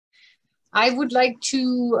I would like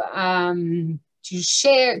to open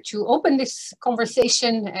this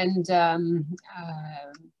conversation and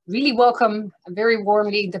really welcome very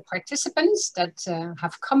warmly the participants that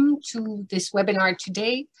have come to this webinar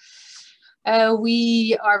today.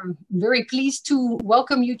 We are very pleased to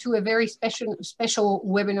welcome you to a very special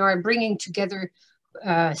webinar bringing together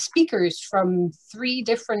speakers from 3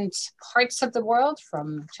 different parts of the world,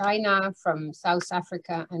 from China, from South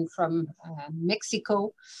Africa, and from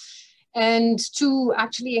Mexico, and to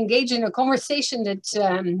actually engage in a conversation that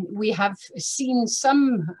we have seen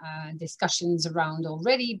some discussions around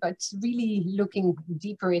already, but really looking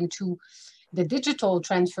deeper into the digital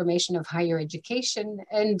transformation of higher education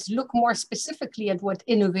and look more specifically at what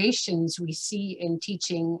innovations we see in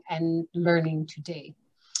teaching and learning today.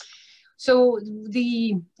 So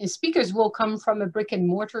the speakers will come from a brick and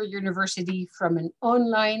mortar university, from an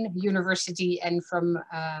online university, and from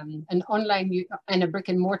an online and a brick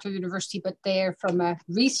and mortar university, but they're from a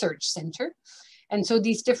research center. And so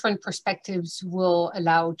these different perspectives will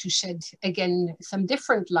allow to shed, again, some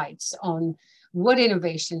different lights on what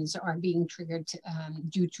innovations are being triggered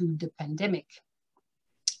due to the pandemic.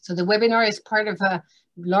 So the webinar is part of a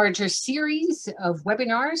larger series of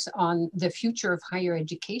webinars on the future of higher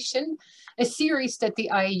education, a series that the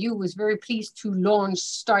IAU was very pleased to launch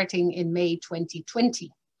starting in May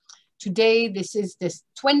 2020. Today, this is the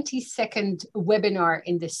 22nd webinar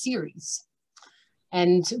in the series.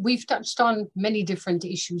 And we've touched on many different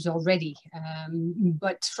issues already,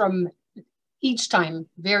 but from each time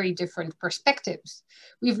very different perspectives.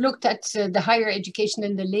 We've looked at the higher education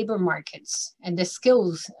and the labor markets and the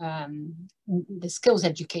skills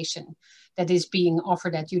education that is being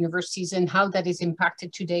offered at universities and how that is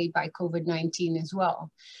impacted today by COVID-19 as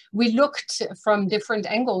well. We looked from different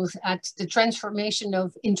angles at the transformation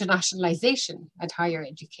of internationalization at higher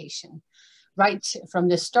education, right from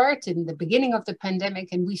the start in the beginning of the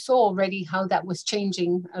pandemic, and we saw already how that was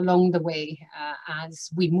changing along the way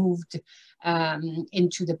as we moved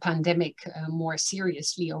into the pandemic more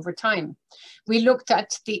seriously over time. We looked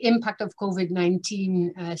at the impact of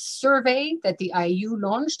COVID-19 survey that the IAU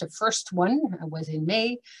launched. The first one was in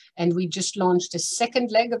May, and we just launched the second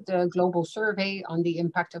leg of the global survey on the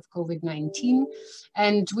impact of COVID-19.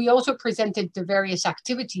 And we also presented the various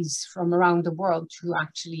activities from around the world to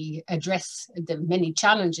actually address the many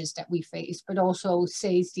challenges that we face, but also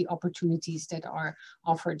seize the opportunities that are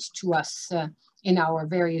offered to us in our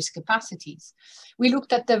various capacities. We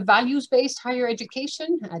looked at the values-based higher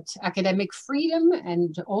education, at academic freedom,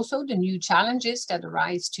 and also the new challenges that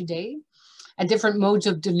arise today, at different modes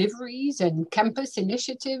of deliveries and campus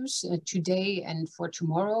initiatives today and for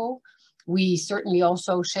tomorrow. We certainly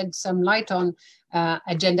also shed some light on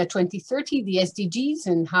Agenda 2030, the SDGs,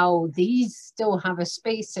 and how these still have a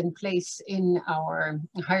space and place in our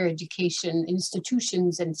higher education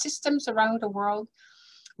institutions and systems around the world.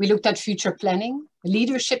 We looked at future planning,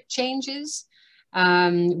 leadership changes.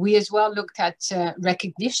 We as well looked at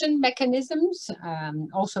recognition mechanisms,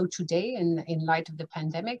 also today in light of the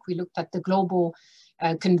pandemic. We looked at the global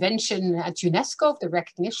convention at UNESCO of the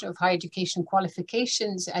recognition of higher education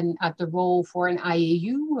qualifications and at the role for an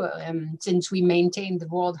IAU, since we maintain the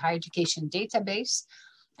World Higher Education Database,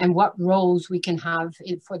 and what roles we can have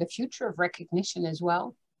for the future of recognition as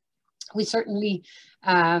well. We certainly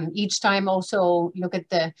each time also look at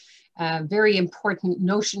the very important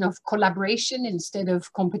notion of collaboration instead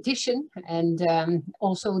of competition, and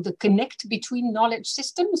also the connect between knowledge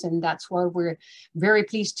systems. And that's why we're very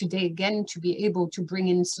pleased today again to be able to bring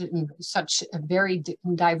in such very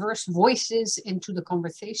diverse voices into the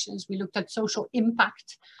conversations. We looked at social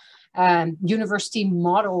impact, university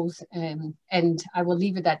models, and I will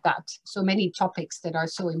leave it at that. So many topics that are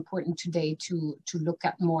so important today to look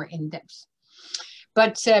at more in depth.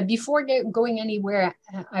 But before going anywhere,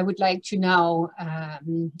 I would like to now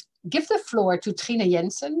give the floor to Trine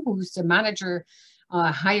Jensen, who's the manager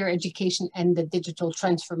higher education and the digital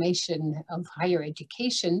transformation of higher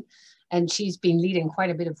education. And she's been leading quite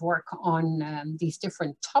a bit of work on these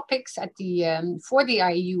different topics at for the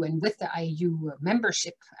IAU and with the IAU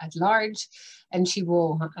membership at large. And she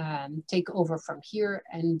will take over from here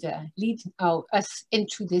and lead us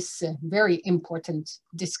into this very important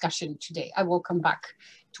discussion today. I will come back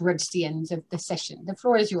towards the end of the session. The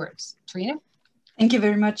floor is yours, Trine. Thank you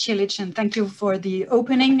very much, Jelic, and thank you for the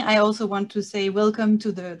opening. I also want to say welcome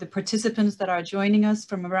to the participants that are joining us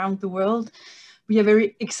from around the world. We are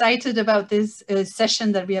very excited about this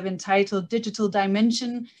session that we have entitled Digital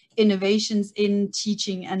Dimension, Innovations in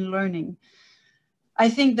Teaching and Learning. I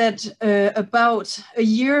think that about a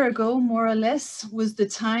year ago, more or less, was the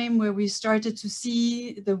time where we started to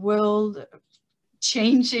see the world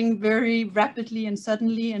changing very rapidly and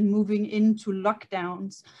suddenly and moving into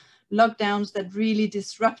lockdowns that really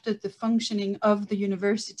disrupted the functioning of the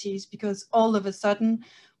universities, because all of a sudden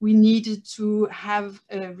we needed to have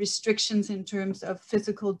restrictions in terms of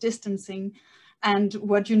physical distancing. And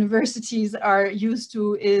what universities are used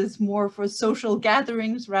to is more for social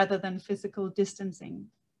gatherings rather than physical distancing.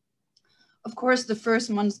 Of course, the first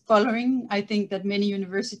months following, I think that many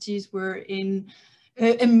universities were in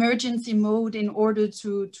emergency mode in order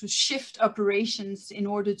to shift operations, in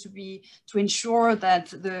order to ensure that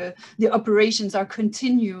the operations are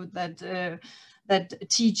continued, that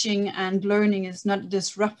teaching and learning is not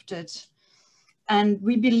disrupted. And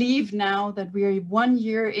we believe now that we are 1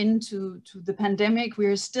 year into the pandemic, we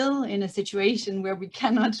are still in a situation where we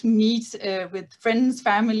cannot meet with friends,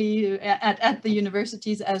 family at the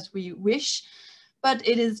universities as we wish. But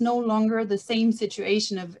it is no longer the same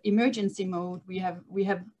situation of emergency mode. We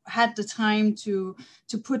have had the time to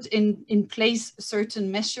put in place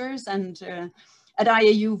certain measures, and at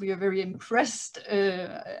IAU we are very impressed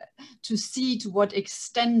to see to what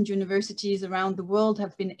extent universities around the world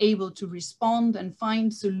have been able to respond and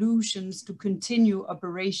find solutions to continue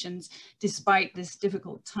operations despite this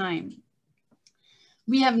difficult time.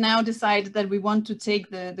 We have now decided that we want to take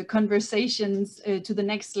the conversations to the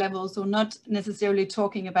next level. So not necessarily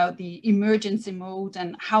talking about the emergency mode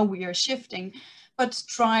and how we are shifting, but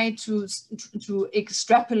try to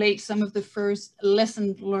extrapolate some of the first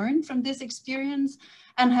lessons learned from this experience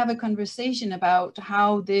and have a conversation about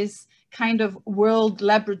how this kind of world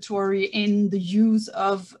laboratory in the use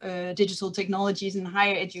of digital technologies in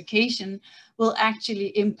higher education will actually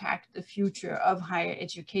impact the future of higher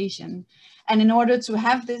education. And in order to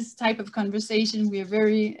have this type of conversation, we are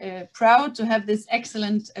very proud to have this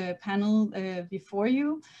excellent panel before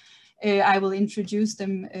you. I will introduce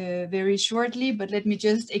them very shortly, but let me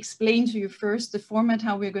just explain to you first the format,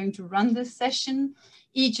 how we're going to run this session.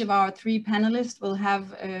 Each of our 3 panelists will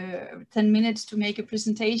have 10 minutes to make a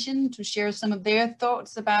presentation, to share some of their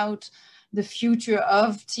thoughts about the future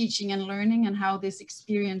of teaching and learning and how this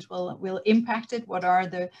experience will impact it. What are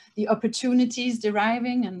the opportunities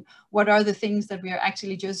deriving, and what are the things that we are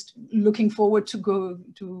actually just looking forward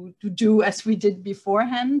to do as we did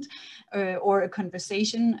beforehand, or a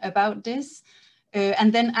conversation about this.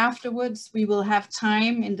 And then afterwards, we will have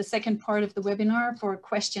time in the second part of the webinar for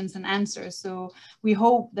questions and answers. So we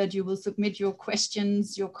hope that you will submit your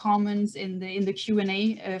questions, your comments in the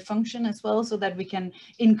Q&A function as well, so that we can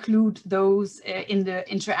include those in the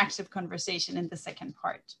interactive conversation in the second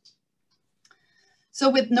part. So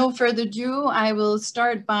with no further ado, I will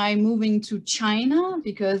start by moving to China,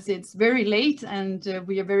 because it's very late and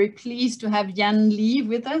we are very pleased to have Yan Li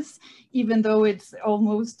with us, even though it's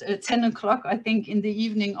almost 10 o'clock, I think, in the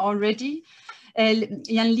evening already.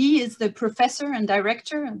 Yan Li is the professor and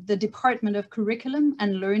director of the Department of Curriculum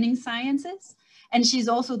and Learning Sciences. And she's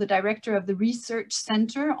also the director of the Research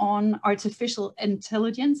Center on Artificial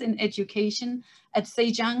Intelligence in Education at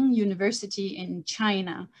Zhejiang University in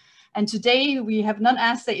China. And today we have not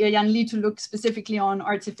asked Yan Li to look specifically on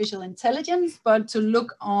artificial intelligence, but to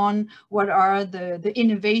look on what are the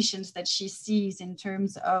innovations that she sees in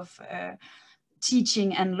terms of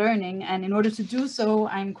teaching and learning. And in order to do so,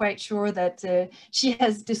 I'm quite sure that she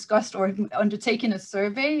has discussed or undertaken a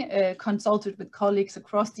survey, consulted with colleagues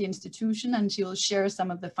across the institution, and she will share some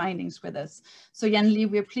of the findings with us. So Yan Li,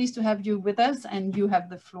 we're pleased to have you with us, and you have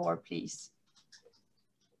the floor, please.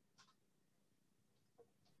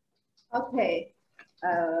 Okay,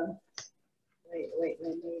 wait,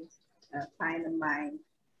 let me find my,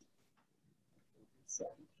 so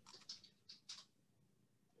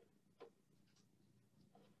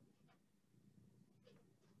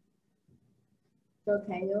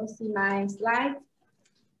can you see my slide?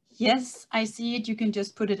 Yes, I see it. You can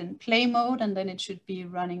just put it in play mode and then it should be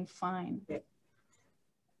running fine. Okay.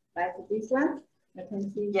 Like this one, you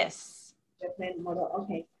can see. Yes. The play model,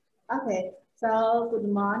 okay. Okay. So good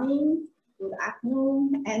morning, good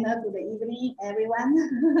afternoon, and good evening, everyone.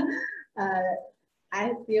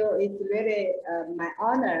 I feel it's really my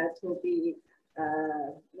honor to be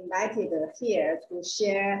invited here to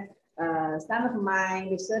share some of my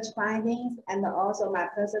research findings and also my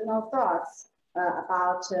personal thoughts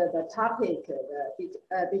about the topic,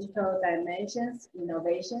 the digital dimensions,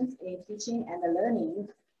 innovations in teaching and learning.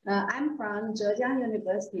 I'm from Zhejiang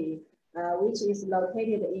University, which is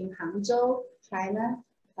located in Hangzhou, China.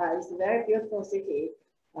 It's a very beautiful city.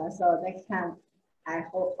 So next time, I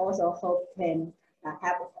also hope can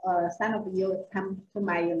have some of you come to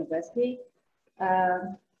my university.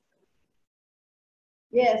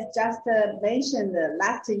 Yes, just mentioned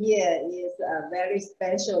last year is a very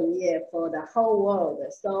special year for the whole world.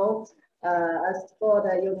 So as for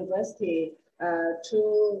the university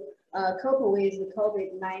to cope with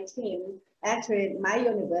COVID-19, actually my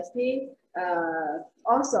university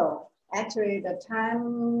also actually the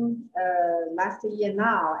time last year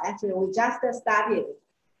now, actually we just started.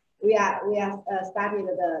 We are studying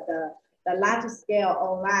the large scale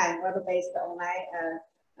online, web-based online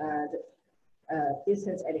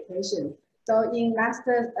distance education. So in last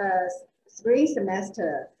spring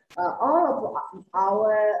semester, all of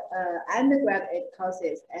our undergraduate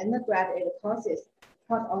courses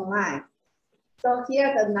taught online. So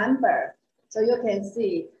here's the number. So you can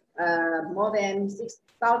see more than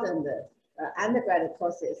 6,000 undergraduate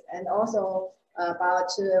courses, and also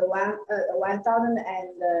about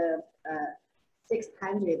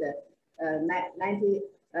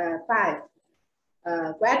 1,695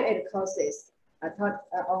 graduate courses taught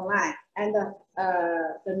online, and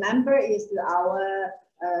the number is our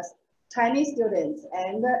Chinese students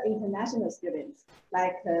and international students,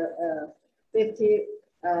 like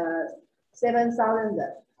 57,000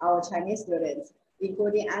 our Chinese students,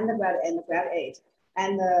 including undergraduate and graduate,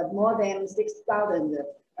 and more than 6,000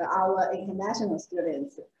 our international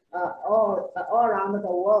students all around the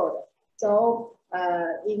world. So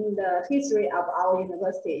in the history of our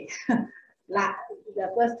university, the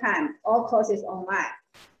first time all courses online.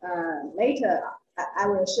 Later, I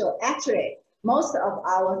will show. Actually, most of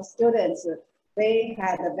our students, they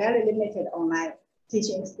had a very limited online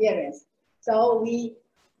teaching experience. So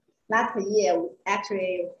last year,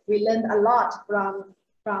 actually, we learned a lot from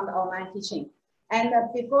the online teaching. And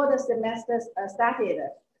before the semester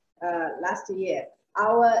started last year,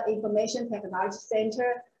 our Information Technology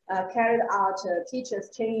Center carried out a teachers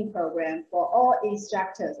training program for all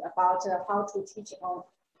instructors about how to teach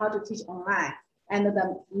online. And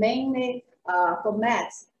the mainly for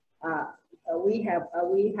maths, we had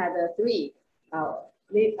three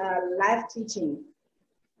live teaching,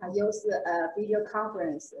 use video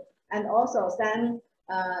conference, and also some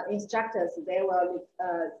instructors, they will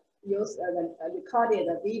use the recorded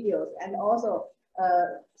videos, and also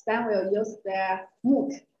some will use their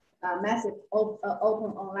MOOC, massive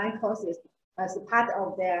open online courses as part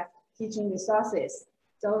of their teaching resources.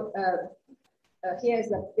 So here's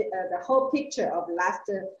the whole picture of last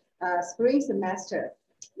spring semester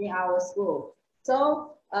in our school.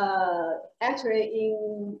 So actually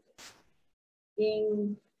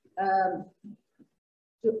in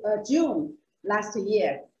June last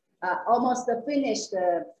year, almost finished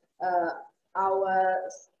our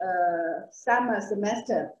summer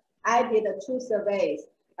semester. I did 2 surveys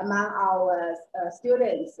among our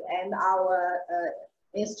students and our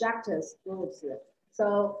instructors groups.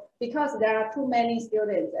 So because there are too many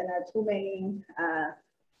students and too many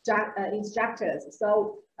instructors,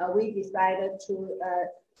 so we decided to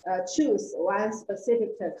choose one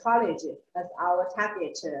specific college as our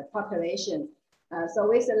target population. So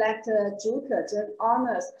we selected Zhejiang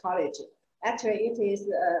Honors College. Actually, it is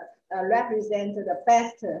represent the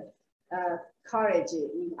best college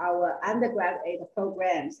in our undergraduate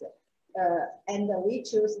programs. And we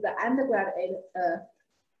choose the undergraduate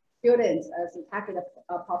students as a target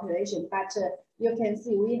population. But you can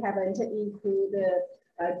see we haven't included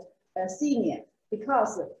senior,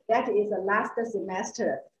 because that is the last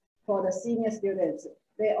semester for the senior students.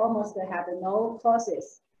 They almost have no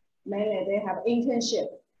courses. Mainly they have internship.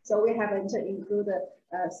 So we haven't included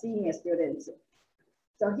senior students.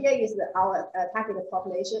 So here is our target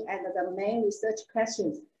population and the main research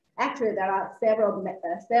questions. Actually, there are several,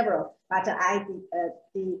 but I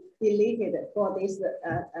deleted for this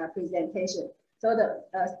presentation. So the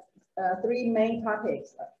 3 main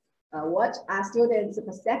topics. What are students'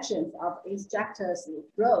 perceptions of instructors'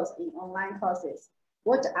 growth in online courses?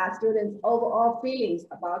 What are students' overall feelings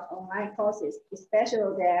about online courses,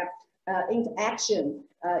 especially their interaction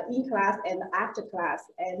in class and after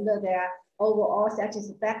class, and their overall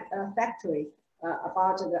satisfactory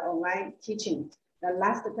about the online teaching? The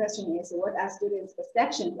last question is, what are students'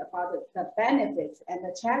 perceptions about the benefits and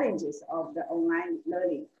the challenges of the online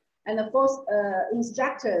learning? And the fourth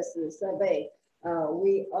instructors survey,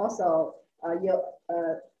 we also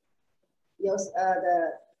use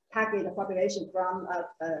the target population from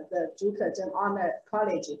the Zhejiang Honor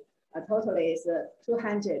College. Totally is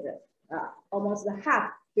 200, almost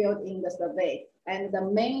half filled in the survey. And the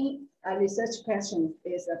main research question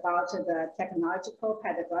is about the technological,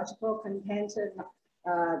 pedagogical content,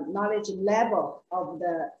 knowledge level of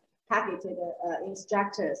the targeted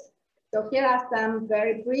instructors. So here are some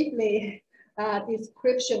very briefly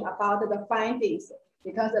description about the findings.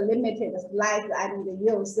 because the limited slides I need to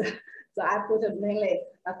use. So I put mainly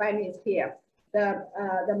findings here.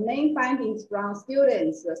 The main findings from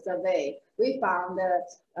students survey, we found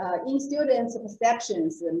in students'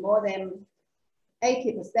 perceptions, more than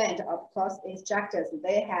 80% of course instructors,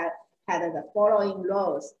 they had the following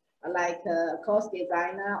roles, like course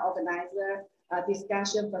designer, organizer,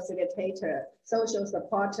 discussion facilitator, social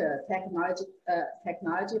supporter, technology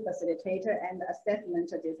facilitator, and assessment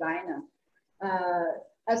designer.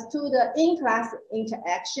 As to the in-class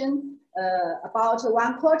interaction, about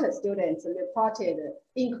 1/4 students reported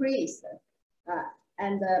increase,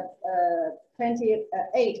 and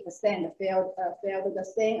 28% felt the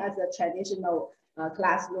same as a traditional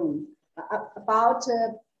classroom. About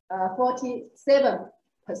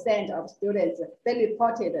 47% of students, they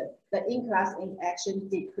reported the in-class interaction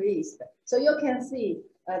decreased. So you can see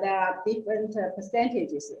there are different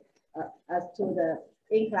percentages as to the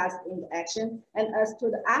in-class interaction, and as to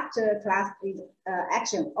the after-class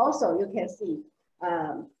action, also you can see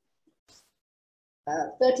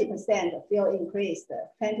 30% feel increased,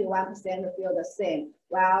 21% feel the same,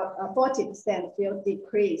 while 40% feel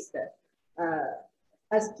decreased.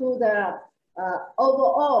 As to the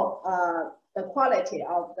overall the quality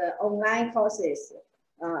of the online courses,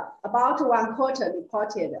 about 1/4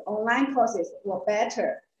 reported online courses were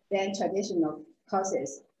better than traditional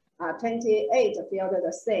courses. 28 feel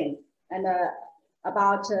the same, and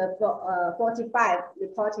about 45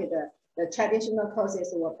 reported the traditional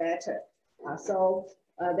courses were better. So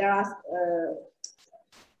there are,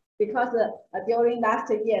 because during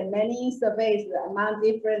last year, many surveys among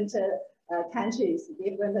different countries,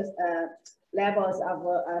 different levels of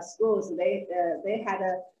schools, they had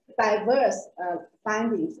diverse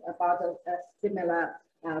findings about similar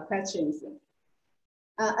questions.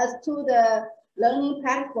 As to the learning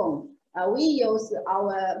platform, we use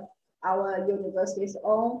our university's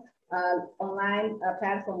own online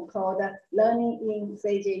platform called Learning in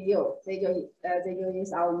Zhejiang. Zhejiang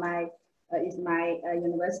is my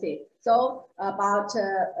university. So about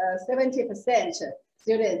 70%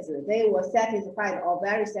 students, they were satisfied or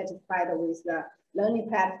very satisfied with the learning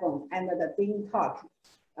platform and the Bean Talk.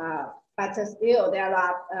 But still there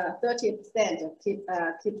are 30% keep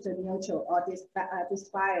neutral or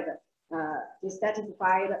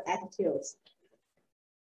dissatisfied attitudes.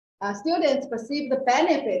 Students perceive the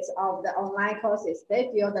benefits of the online courses. They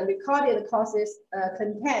feel the recorded courses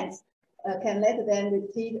contents can let them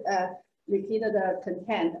repeat the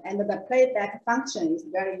content, and the playback function is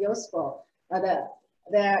very useful. The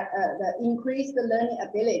increased learning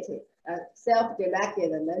ability,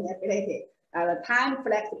 self-directed learning ability, the time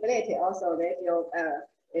flexibility also they feel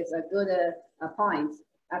is a good point.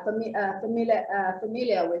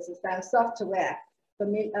 Familiar with some software,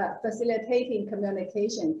 facilitating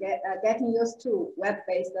communication, getting used to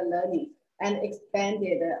web-based learning, and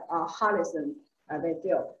expanded horizon, they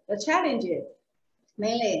feel. The challenges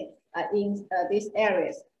mainly in these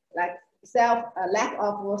areas, like lack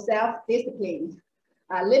of self-discipline,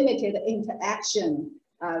 limited interaction,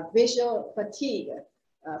 visual fatigue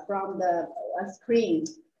from the screen,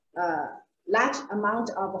 large amount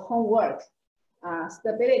of homework,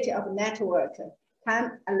 stability of network,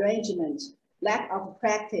 time arrangement, lack of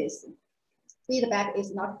practice, feedback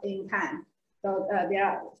is not in time. So there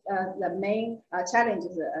are the main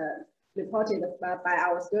challenges reported by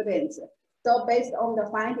our students. So based on the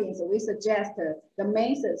findings, we suggest the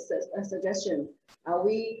main suggestion,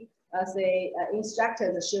 we say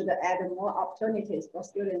instructors should add more opportunities for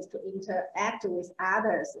students to interact with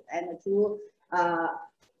others and to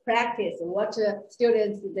practice what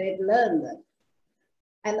students they've learned.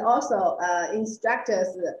 And also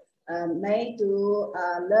instructors may do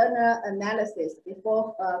learner analysis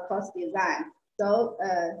before course design, so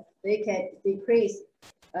they can decrease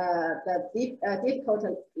the difficult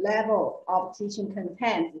level of teaching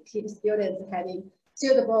content to keep students having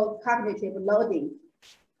suitable cognitive loading.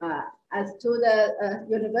 As to the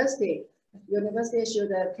university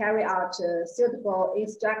should carry out suitable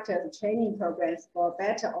instructor training programs for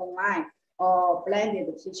better online or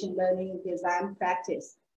blended teaching learning design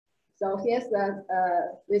practice. So here's the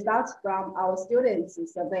results from our students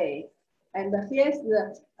survey. And here's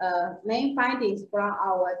the main findings from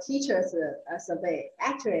our teachers survey.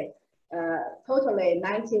 Actually, totally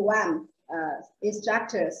 91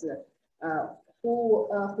 instructors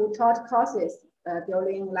who taught courses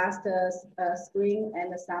during last spring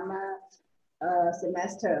and summer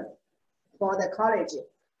semester for the college.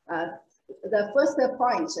 The first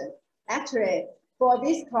point, actually, for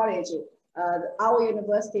this college, our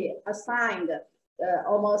university assigned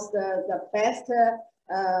almost the best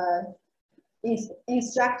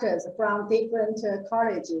instructors from different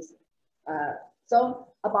colleges. So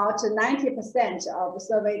about 90% of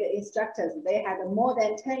surveyed instructors, they had more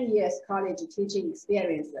than 10 years college teaching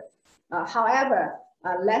experience. However,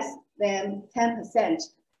 less than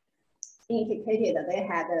 10% indicated they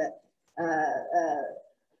had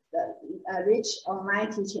rich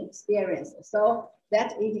online teaching experience. So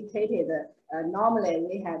that indicated normally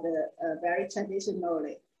we had a very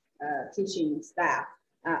traditionally teaching style.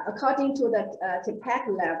 According to the TPAC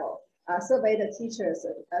level, surveyed teachers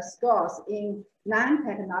scores in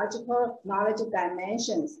non-technological knowledge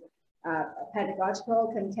dimensions,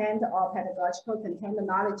 pedagogical content or pedagogical content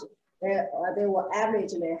knowledge, they were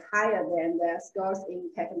averagely higher than the scores in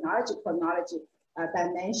technological knowledge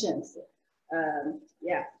dimensions.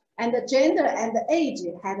 Yeah, and the gender and the age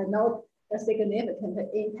had no significant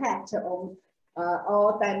impact on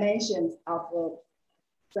all dimensions of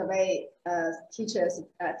survey teachers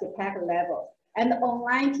at the TPAC level. And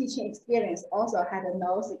online teaching experience also had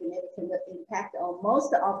no significant impact on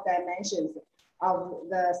most of dimensions of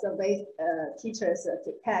the survey teachers at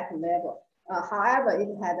the TPAC level. However, it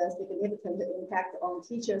had a significant impact on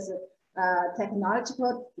teachers'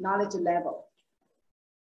 technological knowledge level.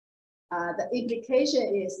 The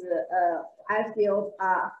implication is, I feel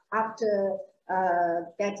after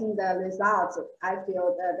getting the results, I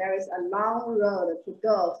feel that there is a long road to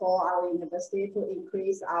go for our university to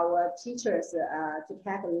increase our teachers to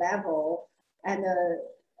TPAC level, and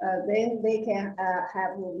then they can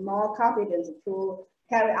have more confidence to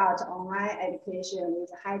carry out online education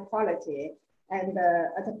with high quality. And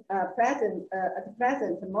at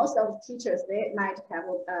present, most of the teachers, they might have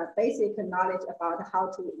basic knowledge about how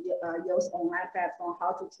to use online platform,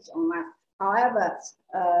 how to teach online. However,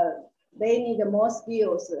 they need more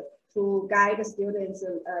skills to guide students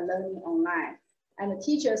learning online. And the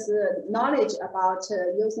teachers' knowledge about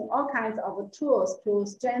using all kinds of tools to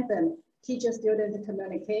strengthen teacher-student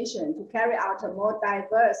communication, to carry out more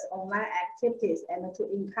diverse online activities, and to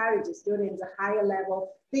encourage students' higher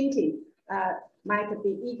level thinking might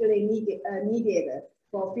be eagerly needed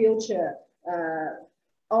for future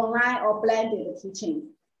online or blended teaching.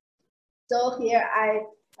 So here I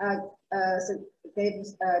gave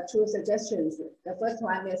two suggestions. The first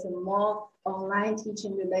one is more online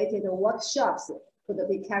teaching related workshops could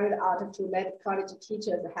be carried out to let college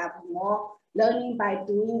teachers have more learning by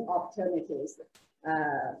doing opportunities.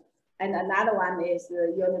 And another one is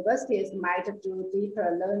universities might do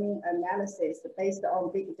deeper learning analysis based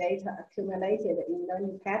on big data accumulated in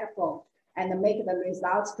learning platform and make the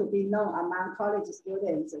results to be known among college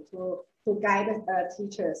students to guide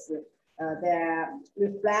teachers that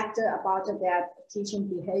reflect about their teaching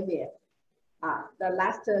behavior. The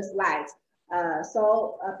last slide.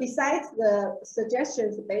 So besides the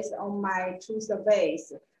suggestions based on my two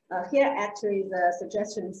surveys, here actually the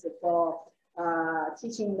suggestions for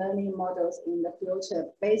teaching learning models in the future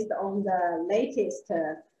based on the latest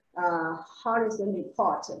Horizon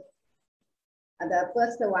report. The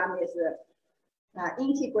first one is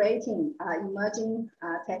integrating emerging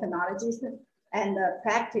technologies and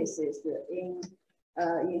practices in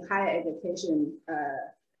higher education,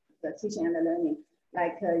 the teaching and the learning,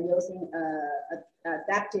 like using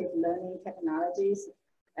adaptive learning technologies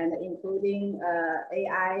and including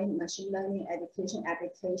AI, machine learning education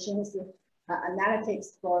applications,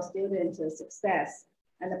 analytics for student success,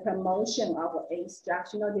 and the promotion of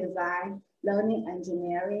instructional design, learning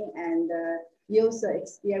engineering, and user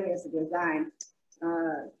experience design.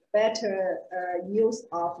 Better use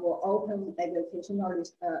of open educational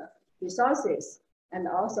resources. And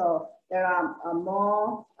also there are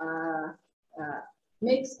more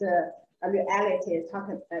mixed reality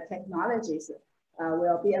technologies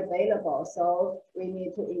will be available. So we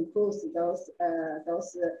need to improve those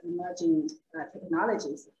emerging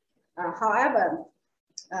technologies. However,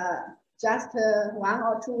 just 1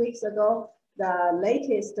 or 2 weeks ago, the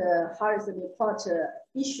latest Horizon report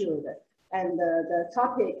issued, and the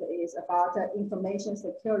topic is about information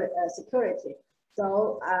security.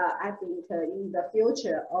 So I think in the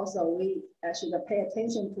future also we should pay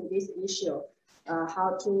attention to this issue,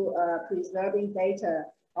 how to preserving data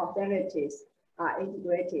authorities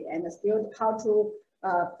integrity, and still how to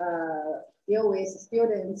deal with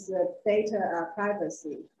students' data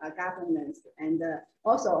privacy, governance, and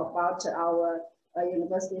also about our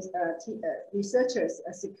universities researchers'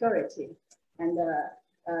 security. And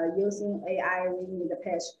using AI, we need to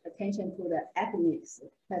pay attention to the ethics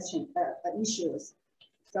issues.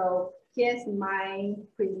 So here's my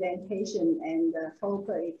presentation, and hope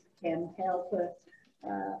it can help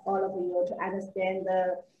all of you to understand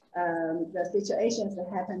the situations that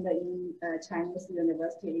happened in Chinese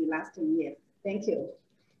university last year. Thank you.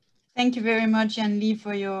 Thank you very much, Yan-Li,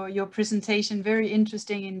 for your presentation. Very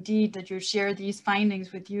interesting indeed that you share these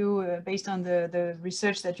findings with you based on the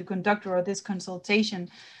research that you conduct or this consultation.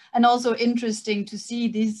 And also interesting to see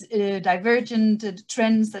these divergent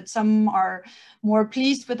trends, that some are more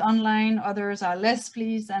pleased with online, others are less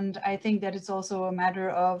pleased. And I think that it's also a matter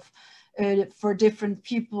of for different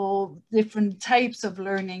people, different types of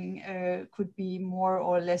learning could be more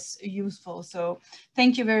or less useful. So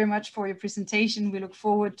thank you very much for your presentation. We look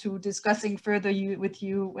forward to discussing further with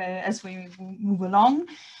you as we move along.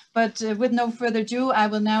 But with no further ado, I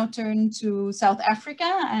will now turn to South Africa,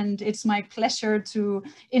 and it's my pleasure to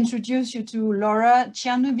introduce you to Laura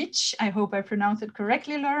Czerniewicz. I hope I pronounced it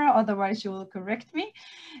correctly, Laura, otherwise you will correct me.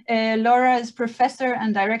 Laura is professor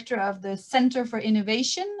and director of the Center for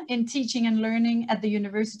Innovation in Teaching and Learning at the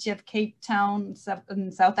University of Cape Town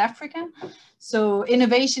in South Africa. So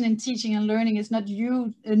innovation in teaching and learning is not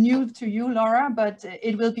new to you, Laura, but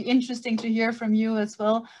it will be interesting to hear from you as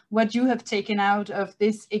well what you have taken out of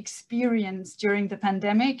this experience during the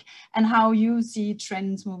pandemic and how you see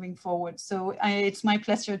trends moving forward. So it's my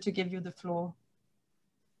pleasure to give you the floor.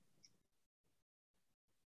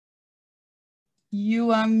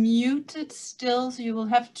 You are muted still, so you will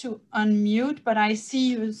have to unmute, but I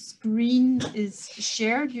see your screen is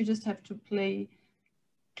shared. You just have to play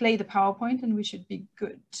the PowerPoint and we should be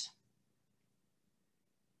good.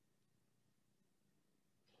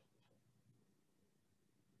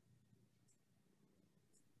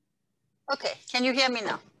 Okay, can you hear me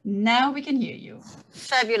now? Now we can hear you.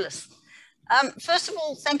 Fabulous. First of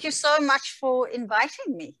all, thank you so much for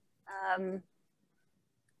inviting me.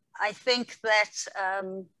 I think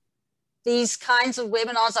that these kinds of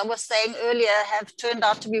webinars, I was saying earlier, have turned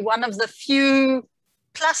out to be one of the few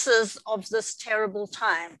pluses of this terrible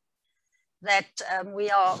time, that we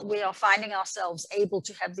are finding ourselves able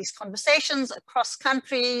to have these conversations across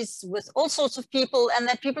countries with all sorts of people, and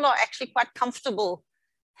that people are actually quite comfortable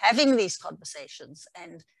having these conversations.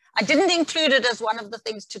 And I didn't include it as one of the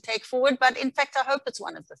things to take forward, but in fact, I hope it's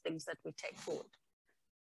one of the things that we take forward.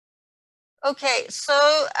 Okay,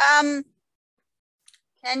 so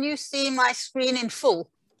can you see my screen in full?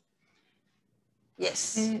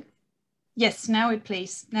 Yes. Yes, now it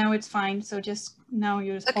plays. Now it's fine. So just now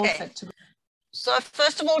you're all set to go. So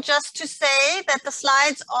first of all, just to say that the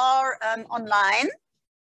slides are online.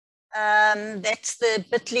 That's the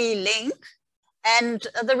bit.ly link. And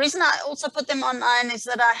the reason I also put them online is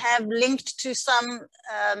that I have linked to some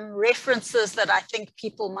references that I think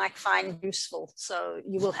people might find useful. So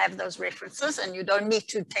you will have those references and you don't need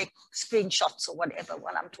to take screenshots or whatever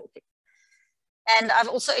while I'm talking. And I've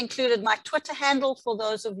also included my Twitter handle for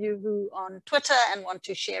those of you who are on Twitter and want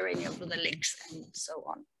to share any of the links and so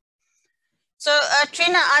on. So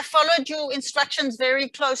Trina, I followed your instructions very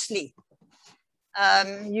closely.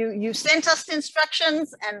 You sent us the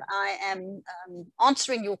instructions and I am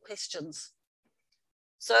answering your questions.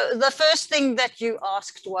 So the first thing that you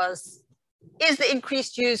asked was, is the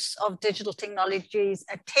increased use of digital technologies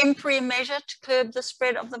a temporary measure to curb the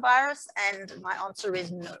spread of the virus? And my answer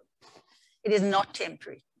is no, it is not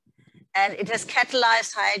temporary. And it has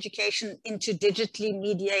catalyzed higher education into digitally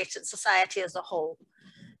mediated society as a whole.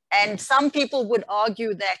 And some people would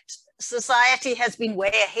argue that society has been way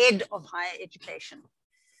ahead of higher education.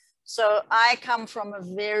 So I come from a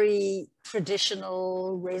very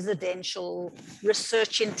traditional, residential,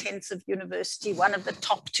 research-intensive university, one of the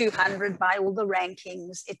top 200 by all the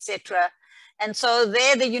rankings, etc. And so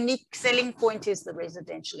there, the unique selling point is the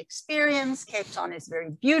residential experience. Cape Town is very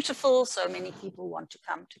beautiful. So many people want to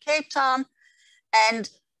come to Cape Town. And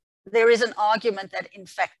there is an argument that, in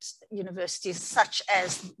fact, universities such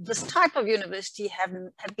as this type of university have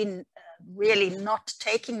been really not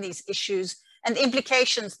taking these issues and the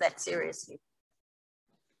implications that seriously.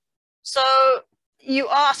 So you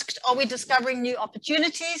asked, are we discovering new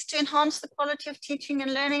opportunities to enhance the quality of teaching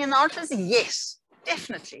and learning? And the answer is yes,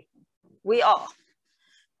 definitely, we are.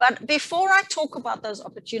 But before I talk about those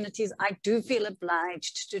opportunities, I do feel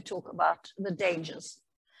obliged to talk about the dangers.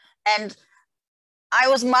 And I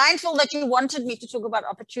was mindful that you wanted me to talk about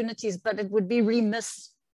opportunities, but it would be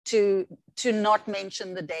remiss to not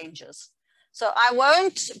mention the dangers. So I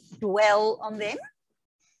won't dwell on them,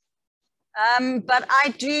 but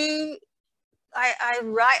I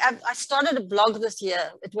started a blog this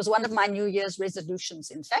year. It was one of my New Year's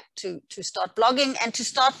resolutions, in fact, to start blogging and to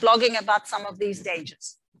start blogging about some of these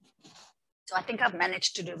dangers. So I think I've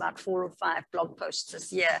managed to do about 4 or 5 blog posts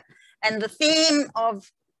this year. And the theme of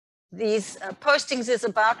these postings is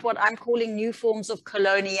about what I'm calling new forms of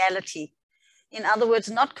coloniality. In other words,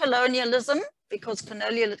 not colonialism, because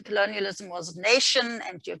colonialism was nation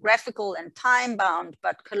and geographical and time-bound,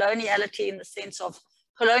 but coloniality in the sense of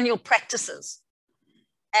colonial practices.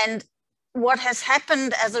 And what has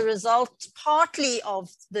happened as a result, partly of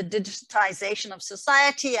the digitization of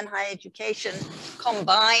society and higher education,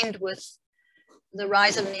 combined with the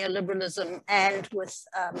rise of neoliberalism and with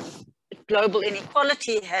global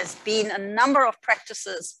inequality, has been a number of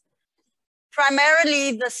practices,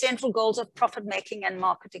 primarily the central goals of profit making and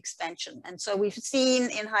market expansion. And so we've seen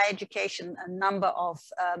in higher education a number of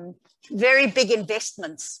very big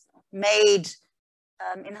investments made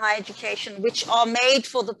in higher education, which are made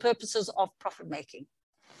for the purposes of profit making.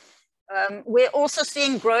 We're also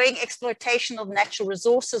seeing growing exploitation of natural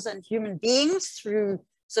resources and human beings through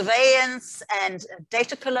surveillance and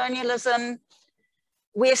data colonialism.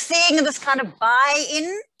 We're seeing this kind of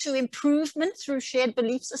buy-in to improvement through shared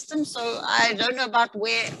belief systems. So I don't know about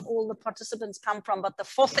where all the participants come from, but the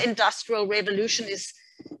fourth industrial revolution is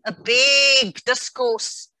a big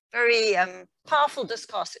discourse, very powerful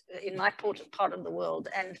discourse in my part of the world,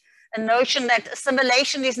 and a notion that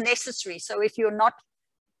assimilation is necessary. So if you're not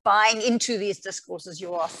buying into these discourses,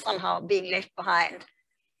 you are somehow being left behind.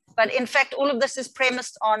 But in fact, all of this is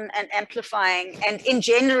premised on and amplifying and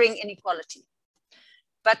engendering inequality.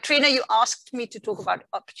 But Trina, you asked me to talk about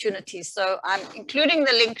opportunities. So I'm including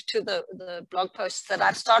the link to the blog posts that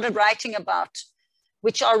I've started writing about,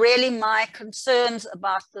 which are really my concerns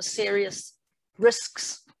about the serious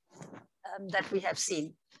risks that we have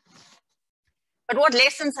seen. But what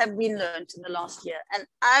lessons have been learned in the last year? And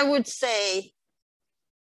I would say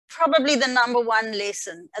probably the number one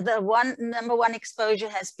lesson, number one exposure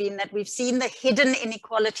has been that we've seen the hidden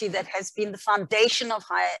inequality that has been the foundation of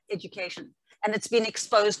higher education. And it's been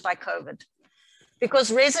exposed by COVID.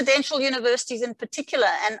 Because residential universities in particular,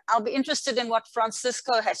 and I'll be interested in what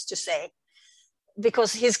Francisco has to say,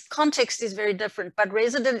 because his context is very different, but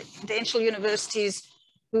residential universities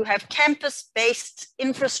who have campus-based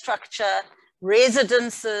infrastructure,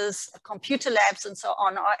 residences, computer labs, and so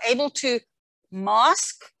on, are able to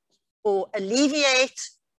mask or alleviate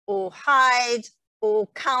or hide or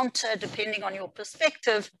counter, depending on your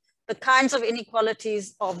perspective, the kinds of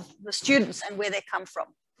inequalities of the students and where they come from,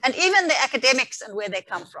 and even the academics and where they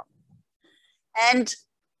come from. And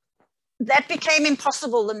that became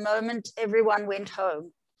impossible the moment everyone went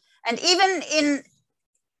home. And even in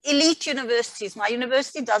elite universities, my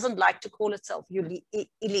university doesn't like to call itself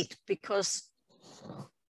elite because,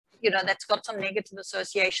 you know, that's got some negative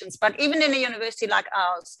associations. But even in a university like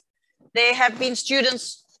ours, there have been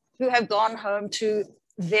students who have gone home to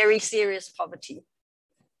very serious poverty.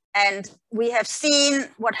 And we have seen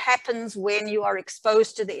what happens when you are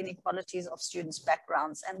exposed to the inequalities of students'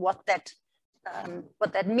 backgrounds and what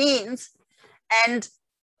that means. And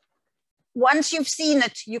once you've seen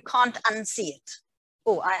it, you can't unsee it.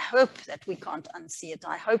 Oh, I hope that we can't unsee it.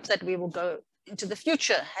 I hope that we will go into the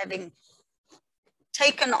future having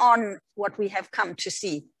taken on what we have come to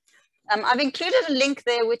see. I've included a link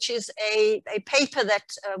there, which is a paper that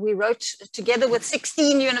we wrote together with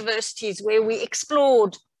 16 universities where we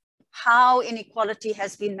explored how inequality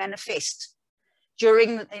has been manifest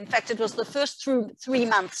during, in fact, it was the first 3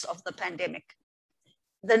 months of the pandemic.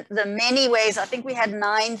 The many ways, I think we had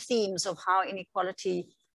 9 themes of how inequality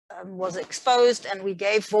was exposed, and we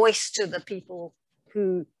gave voice to the people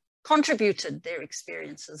who contributed their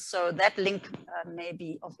experiences. So that link may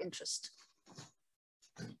be of interest.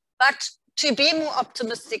 But to be more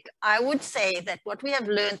optimistic, I would say that what we have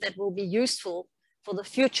learned that will be useful for the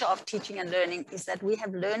future of teaching and learning is that we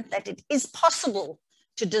have learned that it is possible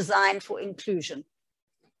to design for inclusion.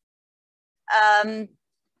 And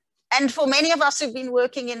for many of us who've been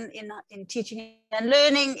working in teaching and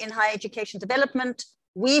learning, in higher education development,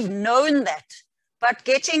 we've known that, but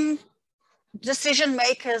getting decision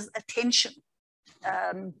makers' attention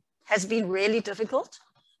has been really difficult.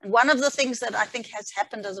 And one of the things that I think has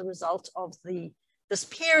happened as a result of this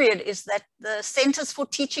period is that the centers for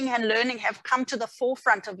teaching and learning have come to the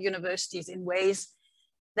forefront of universities in ways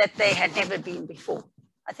that they had never been before.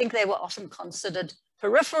 I think they were often considered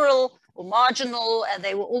peripheral or marginal, and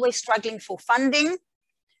they were always struggling for funding.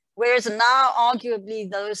 Whereas now, arguably,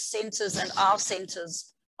 those centers and our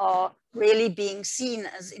centers are really being seen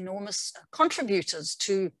as enormous contributors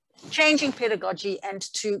to changing pedagogy and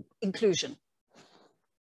to inclusion.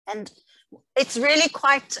 And it's really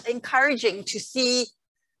quite encouraging to see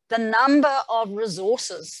the number of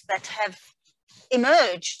resources that have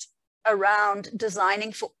emerged around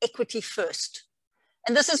designing for equity first.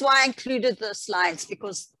 And this is why I included the slides,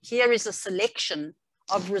 because here is a selection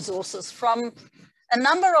of resources from a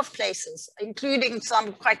number of places, including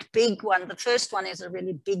some quite big one. The first one is a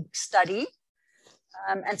really big study,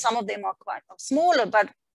 and some of them are quite smaller, but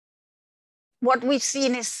what we've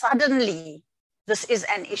seen is suddenly this is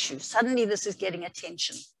an issue. Suddenly this is getting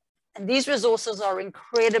attention. And these resources are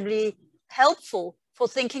incredibly helpful for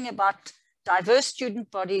thinking about diverse student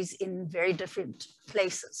bodies in very different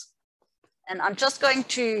places. And I'm just going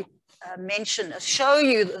to show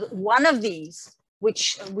you one of these,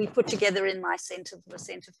 which we put together in my center, the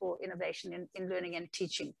Center for Innovation in Learning and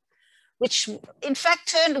Teaching, which in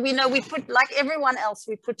fact we put, like everyone else,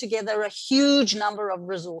 we put together a huge number of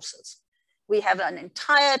resources. We have an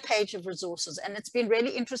entire page of resources, and it's been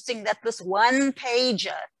really interesting that this one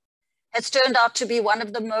pager has turned out to be one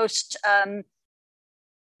of the most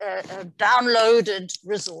downloaded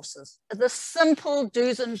resources. The simple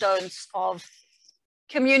do's and don'ts of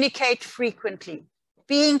communicate frequently,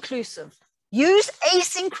 be inclusive, use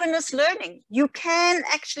asynchronous learning. You can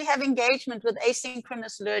actually have engagement with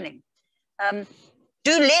asynchronous learning.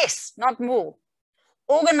 Do less, not more.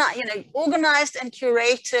 Organized and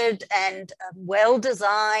curated and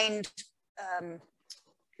well-designed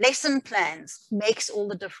lesson plans makes all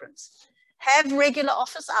the difference. Have regular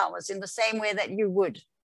office hours in the same way that you would.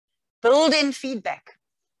 Build in feedback.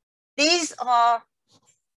 These are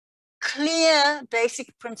clear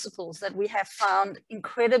basic principles that we have found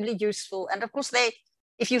incredibly useful. And of course,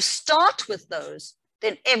 if you start with those,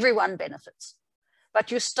 then everyone benefits. But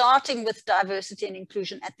you're starting with diversity and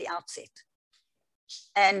inclusion at the outset.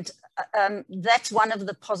 And that's one of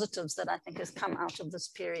the positives that I think has come out of this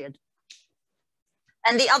period.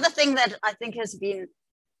 And the other thing that I think has been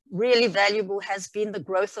really valuable has been the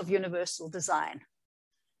growth of universal design.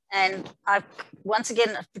 And I've, once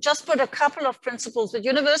again, just put a couple of principles, but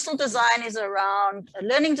universal design is around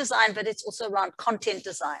learning design, but it's also around content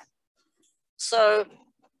design. So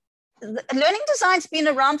learning design's been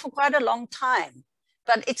around for quite a long time,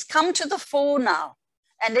 but it's come to the fore now.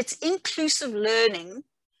 And it's inclusive learning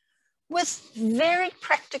with very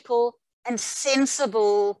practical and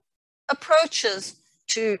sensible approaches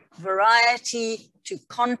to variety, to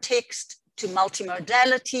context, to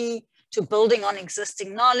multimodality, to building on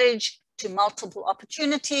existing knowledge, to multiple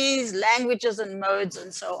opportunities, languages and modes,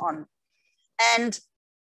 and so on. And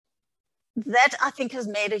that, I think, has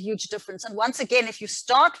made a huge difference. And once again, if you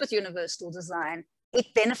start with universal design,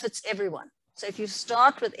 it benefits everyone. So if you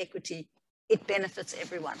start with equity, it benefits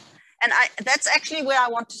everyone. And that's actually where I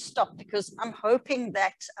want to stop, because I'm hoping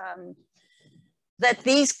that that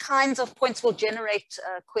these kinds of points will generate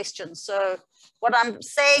questions. So what I'm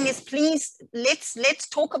saying is, please, let's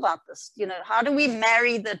talk about this. How do we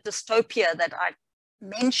marry the dystopia that I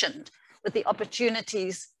mentioned with the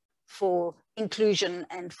opportunities for inclusion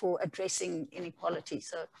and for addressing inequality?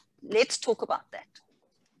 So let's talk about that.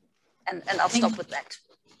 And I'll stop with that.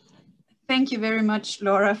 Thank you very much,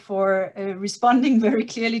 Laura, for responding very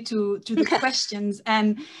clearly to the questions.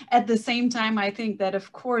 And at the same time, I think that,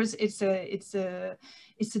 of course, it's a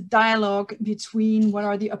dialogue between what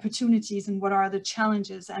are the opportunities and what are the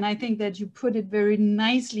challenges. And I think that you put it very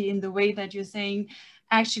nicely in the way that you're saying,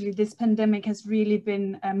 actually, this pandemic has really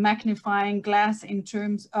been a magnifying glass in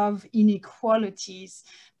terms of inequalities.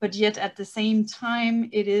 But yet at the same time,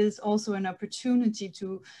 it is also an opportunity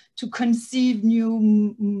to conceive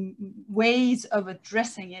new ways of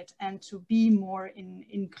addressing it and to be more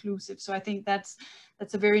inclusive. So I think that's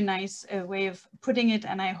a very nice way of putting it.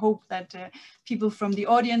 And I hope that people from the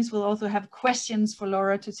audience will also have questions for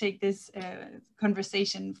Laura to take this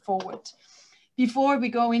conversation forward. Before we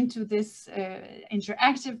go into this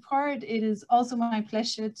interactive part, it is also my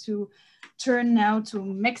pleasure to turn now to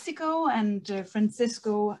Mexico, and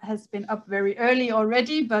Francisco has been up very early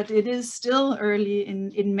already, but it is still early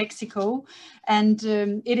in Mexico. And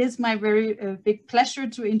it is my very big pleasure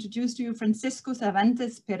to introduce to you Francisco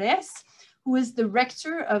Cervantes Pérez, who is the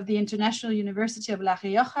rector of the International University of La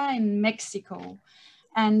Rioja in Mexico.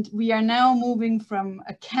 And we are now moving from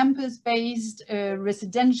a campus-based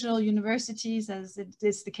residential universities, as it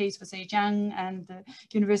is the case for Zhejiang and the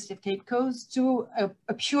University of Cape Coast, to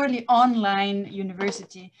a purely online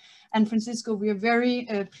university. And Francisco, we are very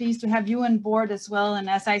pleased to have you on board as well. And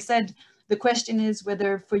as I said, the question is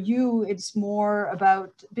whether for you it's more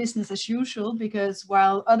about business as usual, because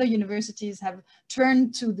while other universities have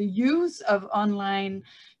turned to the use of online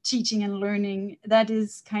teaching and learning, that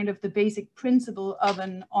is kind of the basic principle of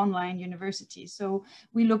an online university. So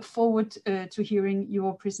we look forward to hearing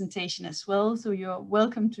your presentation as well. So you're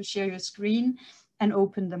welcome to share your screen and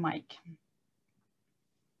open the mic.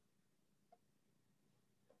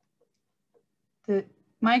 The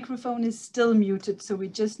microphone is still muted, so we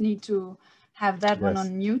just need to have that one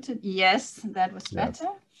unmuted. Yes, that was better.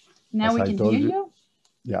 Now we can hear you.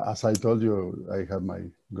 Yeah, as I told you, I have my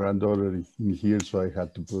granddaughter in here, so I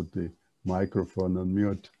had to put the microphone on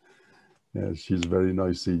mute. She's very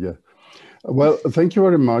noisy. Yeah. Well, thank you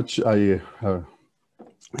very much. I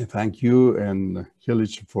thank you and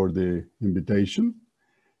Hilich for the invitation,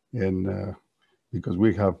 and because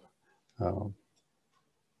we have a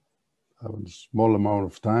small amount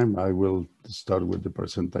of time, I will start with the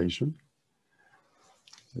presentation.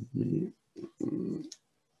 Let me.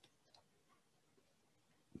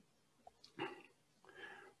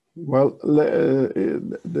 Well,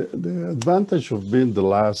 the advantage of being the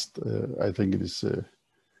last, I think it is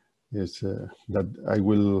that I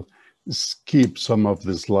will skip some of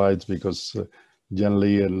the slides because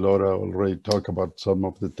Jan-Lee and Laura already talked about some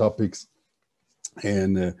of the topics,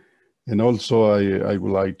 and also I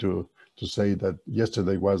would like to say that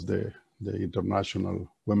yesterday was the International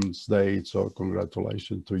Women's Day, so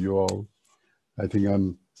congratulations to you all. I think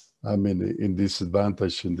I'm in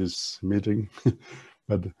disadvantage in this meeting.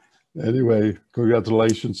 But anyway,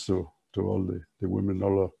 congratulations to all the women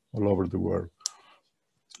all over the world.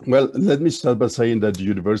 Well, let me start by saying that the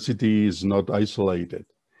university is not isolated.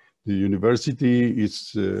 The university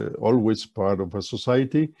is always part of a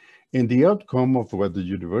society, and the outcome of what the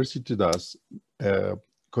university does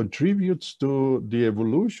contributes to the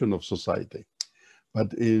evolution of society.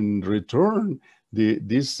 But in return,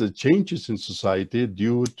 these changes in society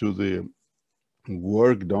due to the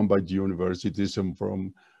work done by the universities and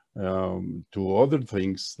from to other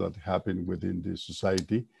things that happen within the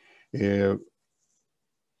society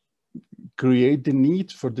create the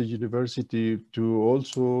need for the university to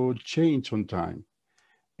also change on time.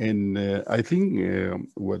 And I think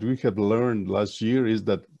what we had learned last year is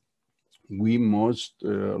that we must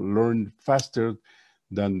learn faster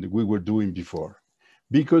than we were doing before.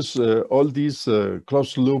 Because all these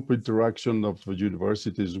closed loop interaction of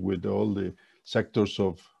universities with all the sectors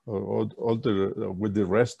of with the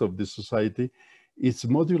rest of the society, it's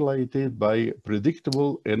modulated by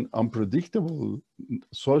predictable and unpredictable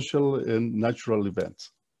social and natural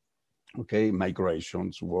events. Okay,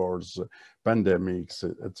 migrations, wars, pandemics,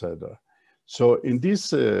 etc. So in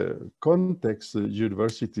this context,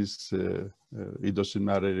 universities, it doesn't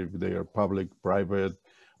matter if they are public, private,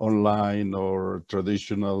 online, or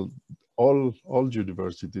traditional, all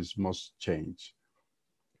universities must change.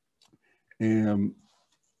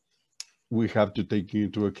 We have to take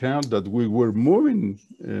into account that we were moving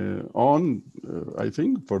on, I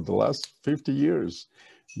think, for the last 50 years.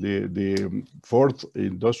 The fourth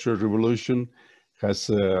industrial revolution has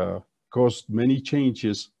caused many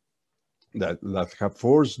changes that have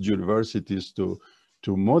forced universities to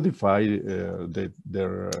modify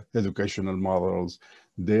their educational models,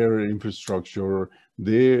 their infrastructure,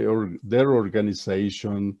 their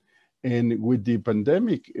organization. And with the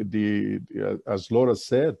pandemic, as Laura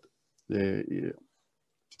said,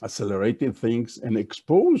 accelerated things and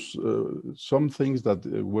exposed some things that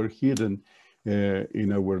were hidden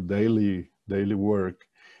in our daily work.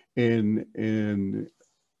 And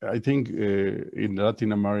I think in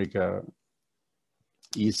Latin America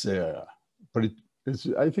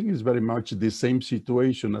I think it's very much the same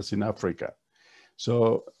situation as in Africa.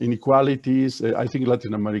 So inequalities, I think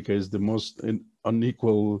Latin America is the most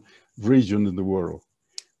unequal region in the world.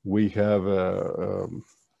 We have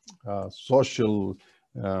social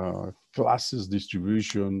classes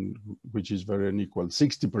distribution, which is very unequal.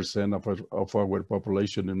 60% of our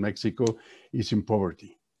population in Mexico is in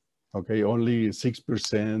poverty. Okay, only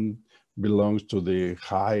 6% belongs to the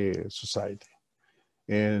high society.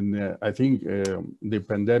 And I think the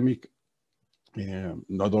pandemic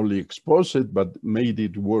not only exposed it, but made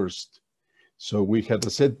it worse. So we had a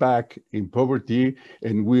setback in poverty,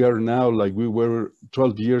 and we are now like we were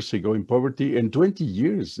 12 years ago in poverty and 20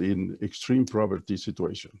 years in extreme poverty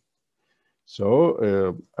situation.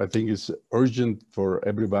 So I think it's urgent for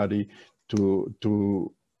everybody to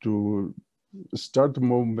start a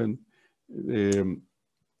movement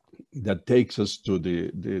that takes us to a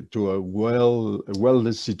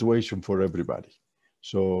wellness situation for everybody.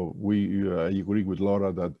 So I agree with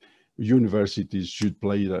Laura that universities should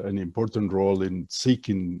play an important role in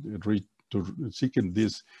seeking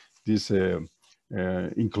this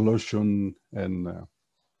inclusion and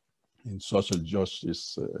in social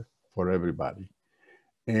justice for everybody.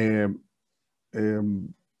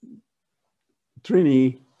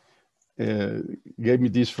 Trini gave me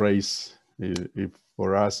this phrase, if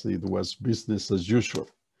for us it was business as usual.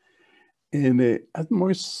 And I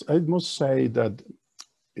must say that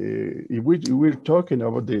if we're talking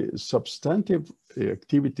about the substantive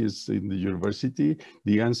activities in the university,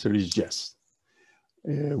 the answer is yes.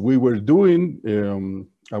 We were doing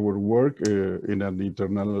our work in an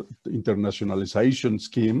internationalization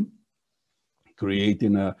scheme,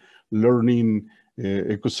 creating a learning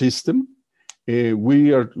ecosystem.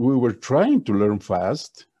 We were trying to learn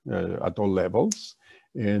fast at all levels,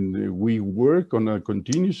 and we work on a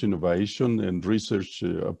continuous innovation and research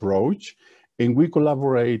approach, and we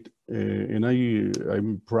collaborate. And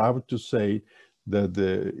I'm proud to say that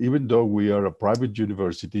even though we are a private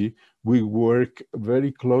university, we work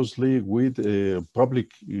very closely with a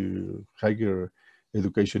public higher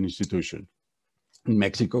education institution. In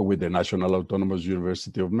Mexico with the National Autonomous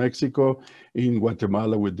University of Mexico, in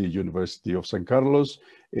Guatemala with the University of San Carlos,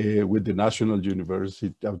 with the National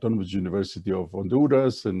Autonomous University of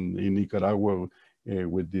Honduras, and in Nicaragua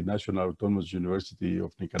with the National Autonomous University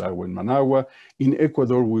of Nicaragua in Managua. In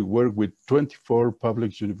Ecuador, we work with 24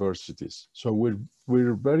 public universities. So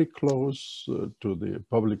we're very close to the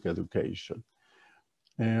public education.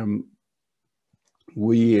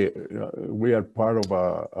 We are part of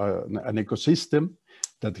an ecosystem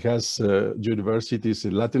that has universities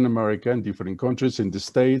in Latin America and different countries, in the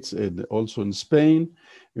States and also in Spain.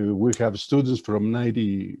 We have students from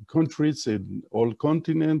 90 countries in all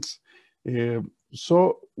continents.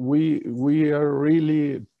 So we are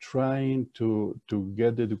really trying to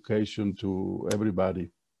get education to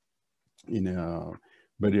everybody in a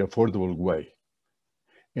very affordable way.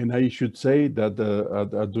 And I should say that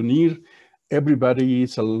at UNIR, everybody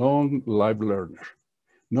is a long life learner.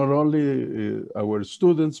 Not only our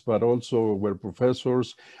students, but also our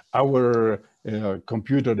professors, our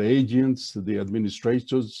computer agents, the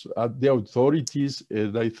administrators, the authorities,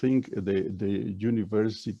 and I think the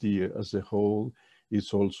university as a whole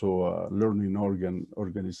is also a learning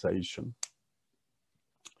organization.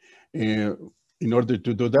 In order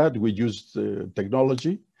to do that, we use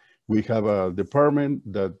technology. We have a department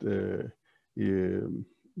that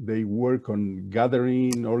they work on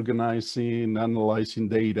gathering, organizing, analyzing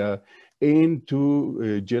data, and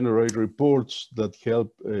to generate reports that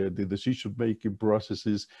help the decision-making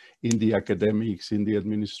processes in the academics, in the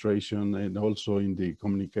administration, and also in the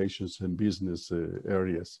communications and business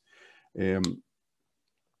areas.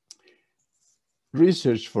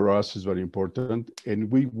 Research for us is very important, and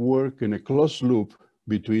we work in a close loop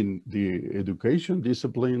between the education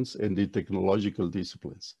disciplines and the technological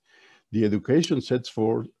disciplines. The education sets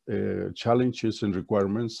forth challenges and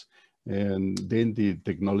requirements, and then the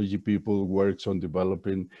technology people works on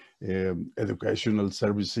developing educational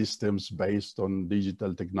service systems based on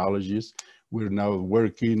digital technologies. We're now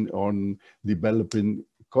working on developing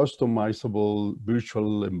customizable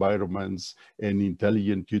virtual environments and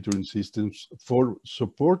intelligent tutoring systems for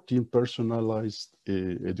supporting personalized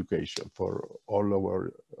education for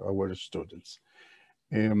all our students.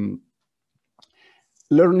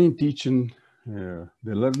 Learning teaching, the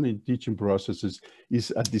learning teaching processes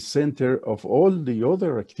is at the center of all the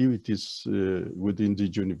other activities within the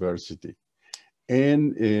university.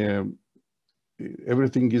 And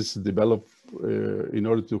everything is developed in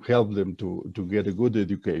order to help them to get a good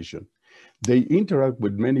education. They interact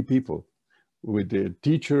with many people, with the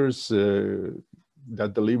teachers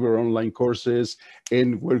that deliver online courses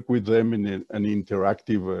and work with them in an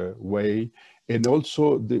interactive way. And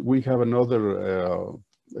also we have another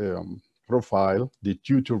profile, the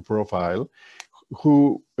tutor profile,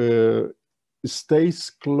 who stays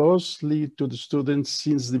closely to the students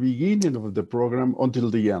since the beginning of the program until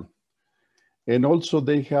the end. And also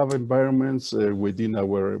they have environments within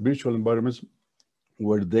our virtual environments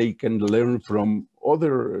where they can learn from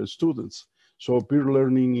other students. So peer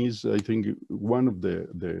learning is, I think, one of the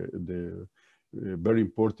very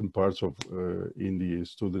important parts of in the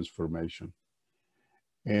students' formation.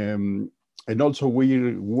 And also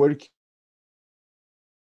we work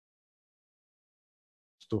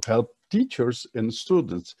to help teachers and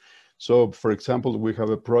students. So for example, we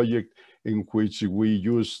have a project in which we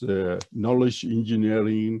use knowledge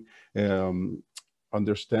engineering,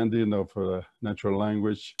 understanding of natural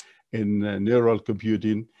language, and neural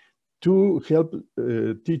computing to help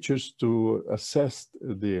teachers to assess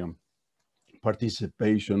the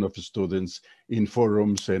participation of students in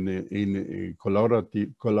forums and in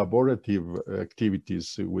collaborative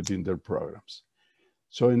activities within their programs.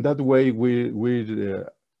 So in that way, we're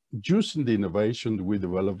using the innovation we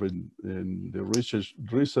develop in the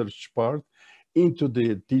research part into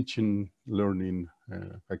the teaching learning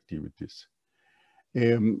activities.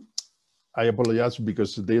 I apologize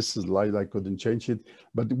because this slide, I couldn't change it,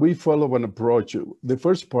 but we follow an approach. The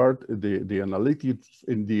first part, the analytic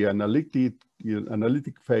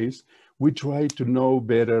phase, we try to know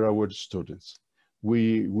better our students.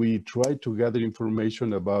 we try to gather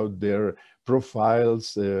information about their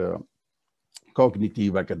profiles,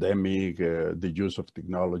 cognitive, academic, the use of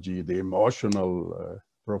technology, the emotional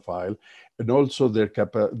profile, and also their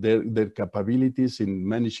capabilities in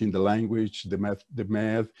managing the language, the math,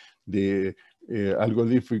 the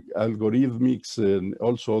algorithmics, and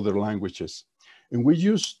also other languages. And we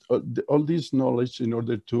use all this knowledge in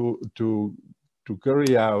order to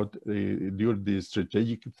carry out during the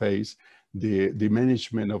strategic phase the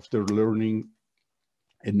management of their learning,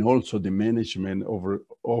 and also the management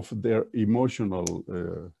of their emotional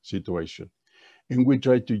situation. And we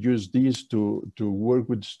try to use this to work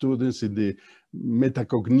with students in the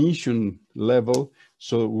metacognition level,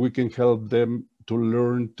 so we can help them to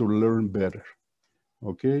learn better.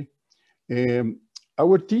 Okay.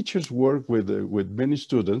 Our teachers work with many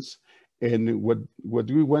students, and what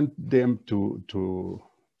we want them to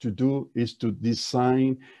do is to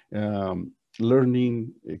design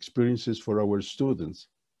learning experiences for our students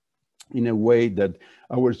in a way that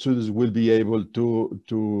our students will be able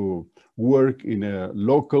to work in a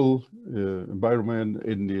local environment,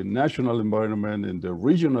 in the national environment, in the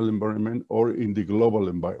regional environment, or in the global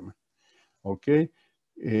environment. Okay.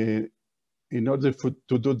 In order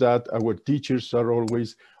to do that, our teachers are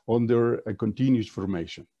always under a continuous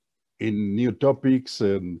formation in new topics,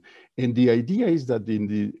 and the idea is that in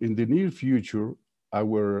the near future,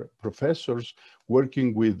 our professors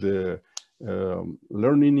working with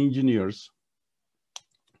learning engineers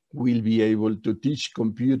will be able to teach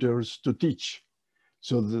computers to teach.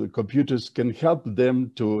 So the computers can help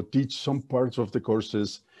them to teach some parts of the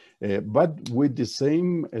courses, but with the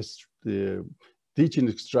same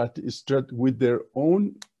teaching with their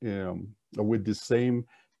own, with the same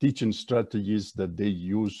teaching strategies that they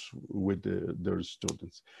use with their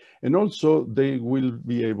students. And also they will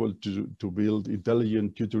be able to build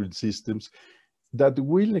intelligent tutoring systems that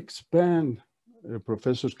will expand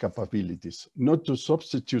professors' capabilities, not to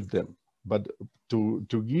substitute them, but to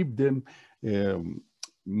give them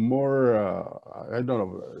more, I don't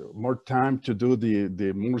know, more time to do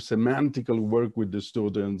the more semantical work with the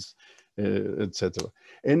students, etc.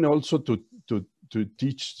 And also to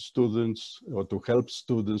teach students, or to help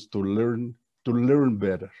students to learn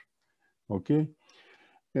better. Okay.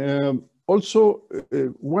 Also,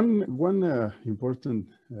 one important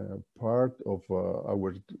part of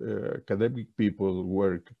our academic people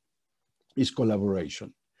work is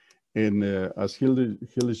collaboration. And as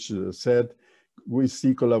Hildich said, we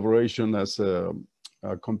see collaboration as a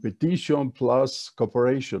competition plus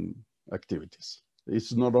cooperation activities.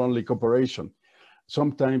 It's not only cooperation.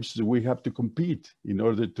 Sometimes we have to compete in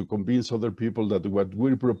order to convince other people that what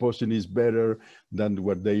we're proposing is better than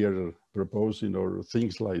what they are proposing, or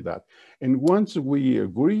things like that. And once we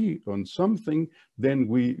agree on something, then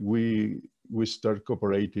we start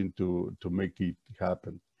cooperating to make it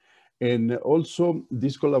happen. And also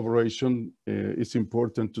this collaboration is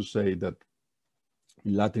important to say that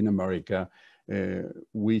in Latin America,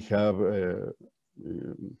 we have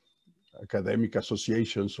academic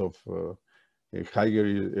associations of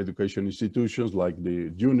higher education institutions, like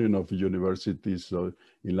the Union of Universities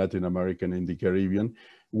in Latin America and in the Caribbean,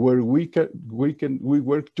 where we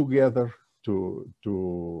work together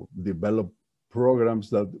to develop programs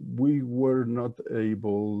that we were not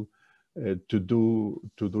able to do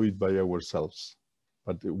it by ourselves.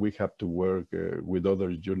 But we have to work with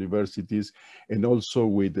other universities, and also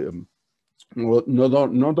with well,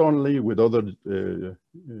 not only with other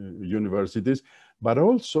universities, but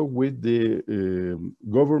also with the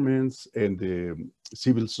governments and the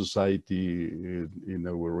civil society in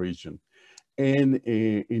our region. And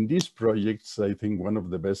in these projects, I think one of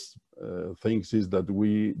the best things is that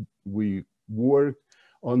we work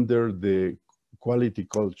under the quality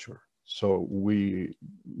culture. So we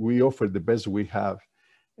offer the best we have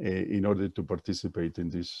in order to participate in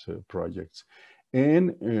these projects.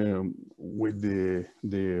 And with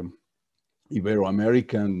the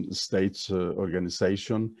Ibero-American States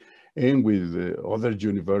Organization, and with other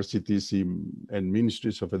universities and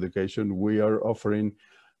ministries of education, we are offering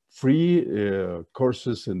free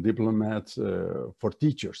courses and diplomats for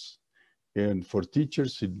teachers, and for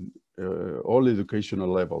teachers in all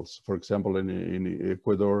educational levels. For example, in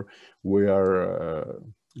Ecuador, we are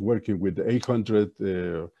working with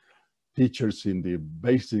 800 teachers in the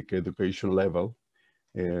basic education level,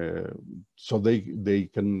 so they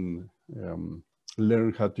can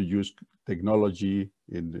learn how to use technology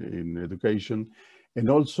in education, and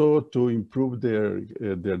also to improve their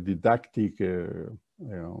didactic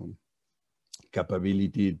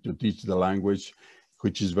capability to teach the language,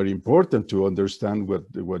 which is very important to understand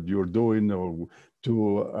what you're doing, or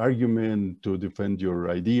to argument, to defend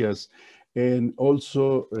your ideas. And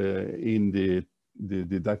also in the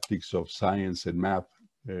didactics of science and math,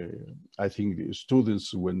 I think the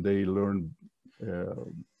students, when they learn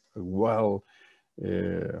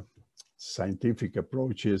scientific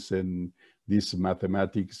approaches and these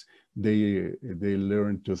mathematics, they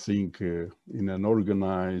learn to think in an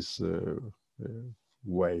organized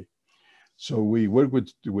way. So we work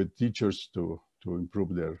with teachers to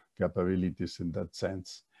improve their capabilities in that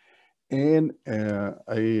sense. And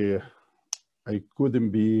I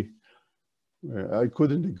couldn't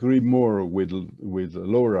agree more with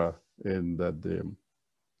Laura, in that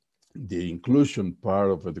the inclusion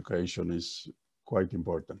part of education is quite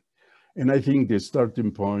important. And I think the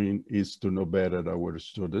starting point is to know better our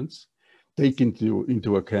students, take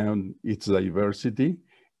into account its diversity,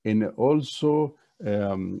 and also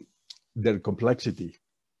their complexity.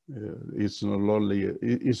 It's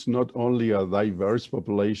not only a diverse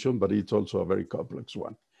population, but it's also a very complex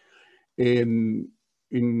one. And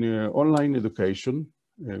in online education,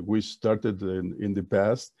 we started in the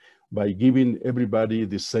past by giving everybody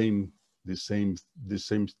the same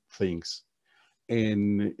things,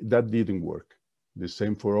 and that didn't work. The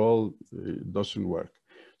same for all doesn't work.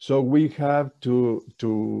 So we have to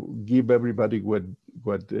give everybody what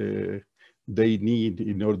they need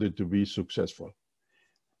in order to be successful.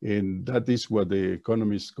 And that is what the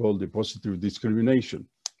economists call the positive discrimination,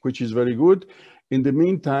 which is very good. In the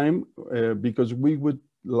meantime, because we would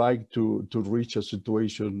like to reach a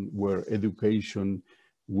situation where education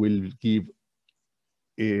will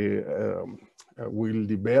will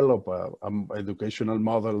develop an educational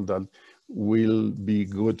model that will be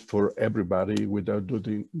good for everybody without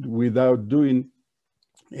doing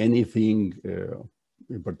anything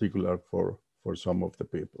in particular for some of the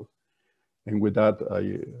people. And with that,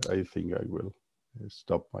 I think I will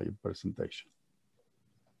stop my presentation.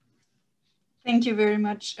 Thank you very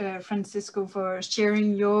much, Francisco, for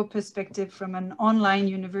sharing your perspective from an online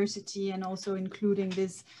university, and also including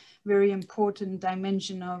this very important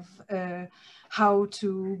dimension of how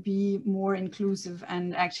to be more inclusive,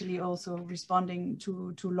 and actually also responding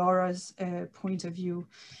to Laura's point of view.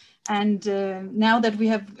 And now that we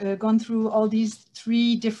have gone through all these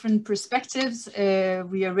three different perspectives,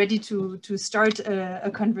 we are ready to start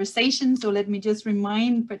a conversation. So let me just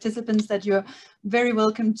remind participants that you're very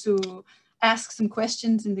welcome to ask some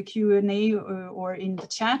questions in the Q&A or in the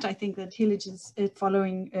chat. I think that Hillage is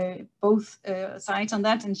following both sides on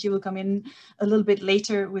that, and she will come in a little bit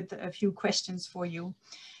later with a few questions for you.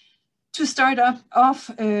 To start off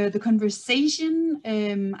the conversation,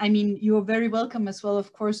 I mean, you're very welcome as well,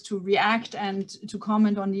 of course, to react and to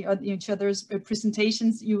comment on each other's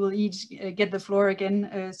presentations. You will each get the floor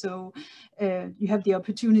again, so you have the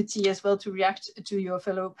opportunity as well to react to your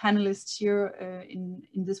fellow panelists here in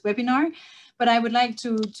this webinar. But I would like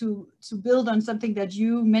to build on something that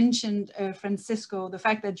you mentioned, Francisco, the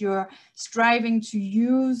fact that you're striving to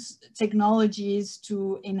use technologies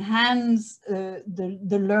to enhance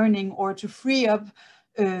the learning, or to free up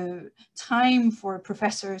time for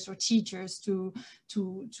professors or teachers to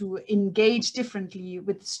engage differently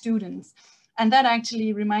with students. And that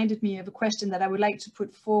actually reminded me of a question that I would like to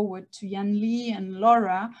put forward to Yan Li and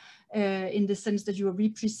Laura, in the sense that you are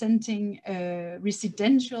representing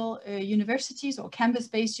residential universities or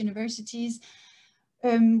campus-based universities.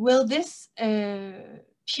 Will this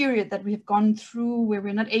period that we have gone through, where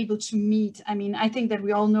we're not able to meet, I mean, I think that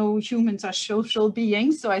we all know humans are social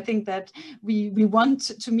beings, so I think that we want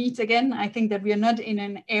to meet again. I think that we are not in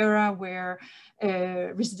an era where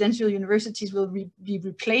residential universities will be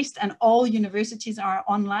replaced and all universities are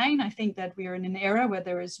online. I think that we are in an era where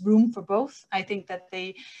there is room for both. I think that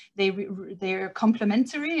they're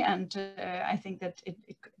complementary, and I think that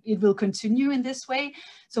it will continue in this way.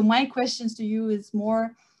 So my questions to you is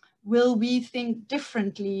more, will we think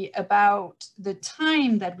differently about the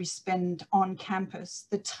time that we spend on campus,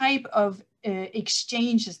 the type of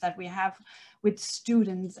exchanges that we have with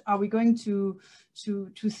students? Are we going to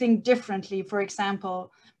think differently? For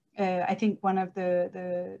example, I think one of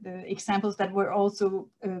the examples that were also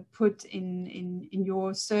put in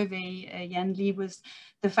your survey, Yan Li, was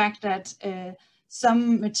the fact that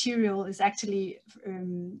some material is actually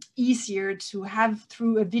easier to have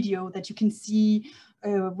through a video that you can see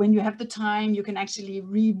when you have the time. You can actually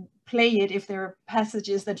replay it if there are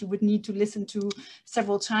passages that you would need to listen to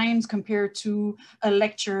several times, compared to a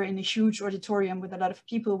lecture in a huge auditorium with a lot of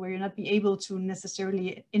people where you're not be able to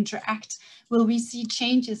necessarily interact. Will we see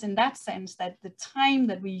changes in that sense, that the time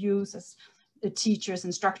that we use as teachers,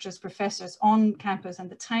 instructors, professors on campus and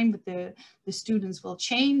the time with the students will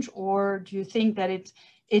change, or do you think that it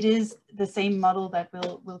is the same model that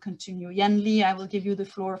will continue? Yan Li, I will give you the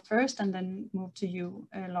floor first and then move to you,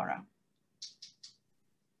 Laura.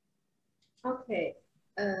 Okay,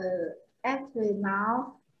 actually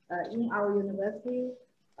now in our university,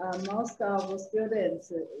 most of the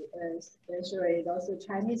students, especially those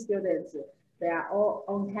Chinese students, they are all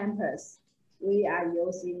on campus. We are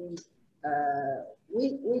using,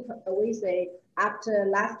 we say after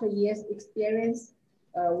last year's experience,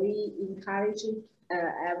 we encourage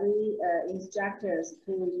every instructors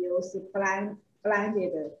to use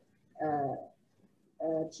blinded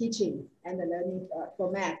teaching and learning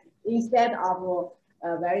format instead of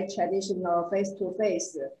a very traditional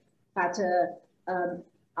face-to-face. But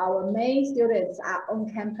our main students are on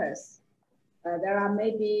campus. There are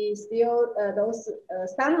maybe still those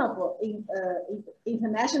some of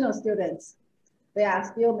international students. They are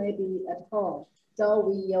still maybe at home. So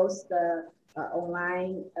we use the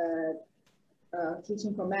online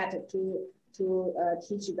teaching format to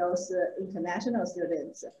teach those international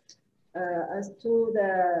students. As to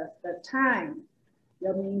the time,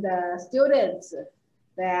 you mean the students,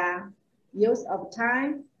 their use of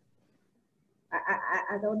time?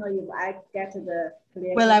 I don't know if I get the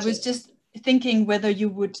clear. Well, I was just thinking whether you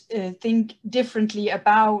would think differently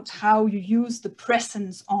about how you use the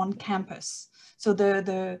presence on campus. So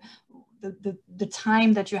the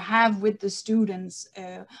time that you have with the students,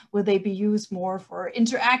 will they be used more for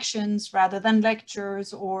interactions rather than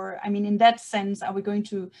lectures? Or, I mean, in that sense, are we going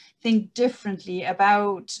to think differently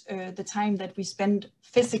about the time that we spend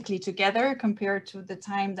physically together compared to the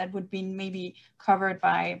time that would be maybe covered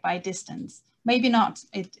by distance? Maybe not.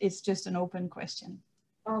 It's just an open question.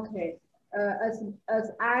 Okay.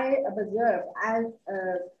 As I observed, I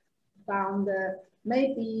found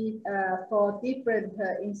maybe for different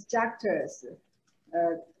instructors,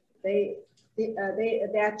 they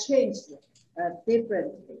are changed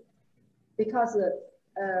differently, because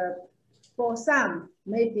for some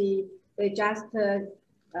maybe they just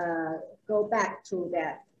go back to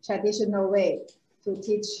that traditional way to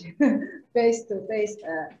teach face-to-face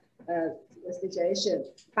situation.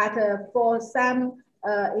 But for some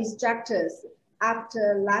instructors,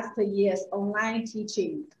 after last year's online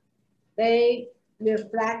teaching, they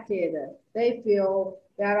reflected, they feel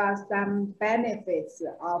there are some benefits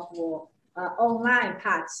of online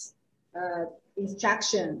parts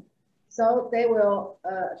instruction. So they will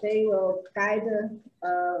guide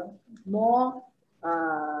more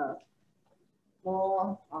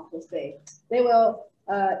how to say, they will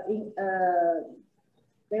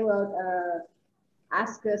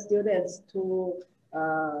ask students to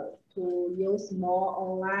use more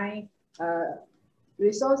online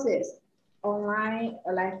resources, online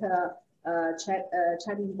like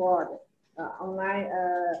chatting board, online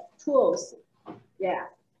tools, yeah,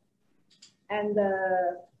 and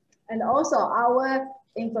also our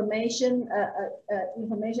information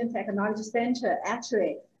technology center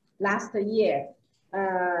actually last year,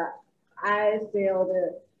 I feel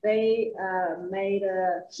that they made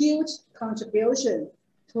a huge contribution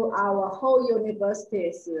to our whole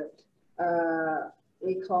university's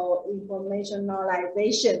we call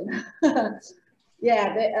informationalization.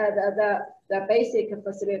 Yeah, the basic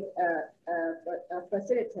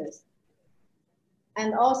facilities,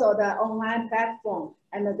 and also the online platform,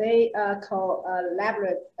 and they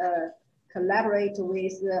collaborate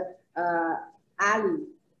with Ali.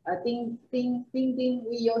 Ding,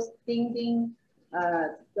 we use Ding.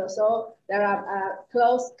 So there are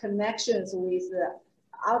close connections with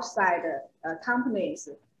outside companies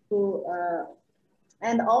who,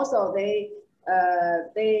 and also they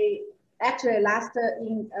actually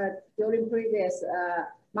during previous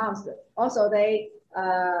months, also they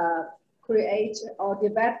create or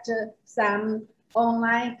developed some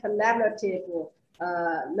online collaborative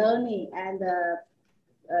learning and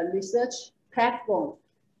research platform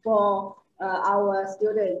for our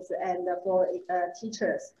students and for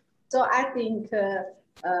teachers. So I think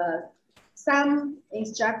some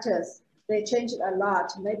instructors, they changed a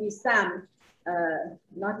lot, maybe some,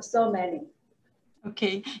 not so many.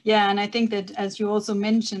 Okay, yeah, and I think that, as you also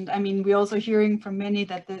mentioned, I mean, we're also hearing from many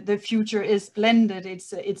that the future is blended.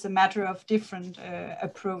 It's a matter of different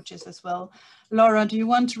approaches as well. Laura, do you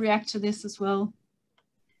want to react to this as well?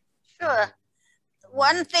 Sure.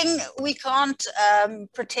 One thing we can't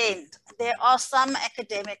pretend, there are some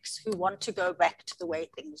academics who want to go back to the way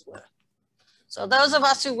things were. So those of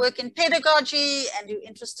us who work in pedagogy and who are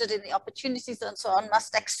interested in the opportunities and so on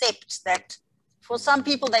must accept that For some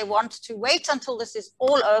people, they want to wait until this is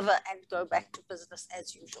all over and go back to business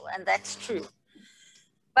as usual, and that's true.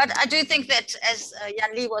 But I do think that, as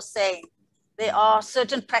Yan Li was saying, there are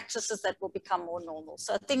certain practices that will become more normal.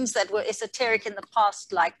 So things that were esoteric in the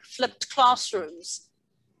past, like flipped classrooms,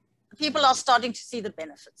 people are starting to see the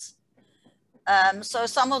benefits. So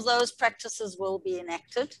some of those practices will be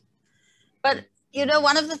enacted. But, you know,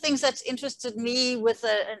 one of the things that's interested me with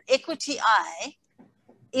an equity eye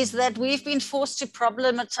is that we've been forced to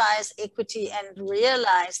problematize equity and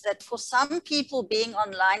realize that for some people, being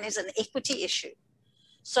online is an equity issue.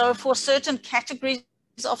 So for certain categories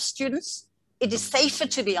of students, it is safer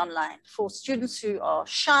to be online. For students who are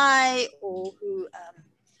shy or who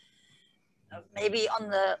maybe on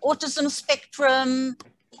the autism spectrum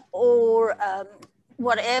or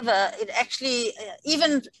whatever, it actually,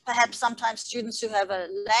 even perhaps sometimes students who have a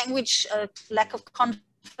language lack of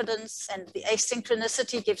confidence, and the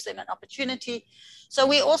asynchronicity gives them an opportunity. So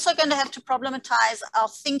we're also going to have to problematize our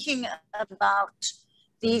thinking about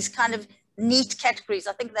these kind of neat categories.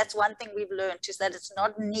 I think that's one thing we've learned, is that it's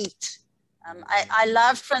not neat. I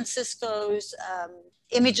love Francisco's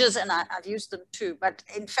images, and I've used them too. But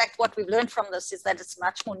in fact, what we've learned from this is that it's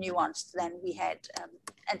much more nuanced than we had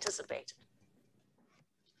anticipated.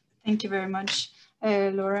 Thank you very much,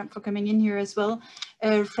 Laura, for coming in here as well.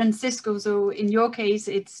 Francisco, so in your case,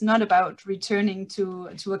 it's not about returning to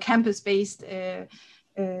a campus-based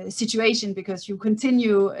situation, because you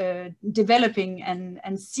continue developing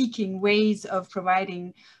and seeking ways of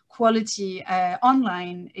providing quality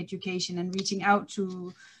online education and reaching out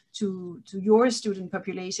to your student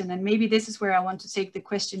population. And maybe this is where I want to take the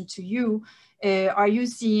question to you. Are you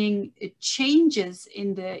seeing changes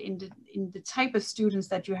in the type of students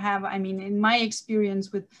that you have? I mean, in my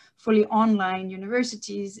experience with fully online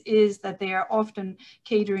universities is that they are often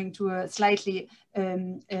catering to a slightly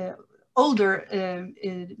older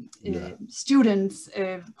students,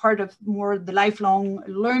 part of more the lifelong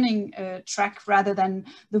learning track, rather than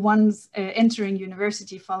the ones entering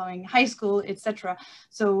university following high school, etc.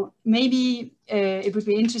 So maybe it would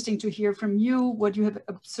be interesting to hear from you what you have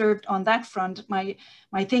observed on that front. My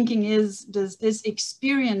thinking is, does this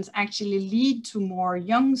experience actually lead to more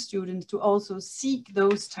young students to also seek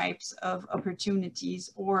those types of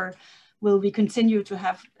opportunities, or will we continue to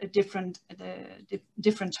have a different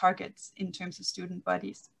targets in terms of student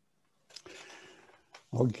bodies?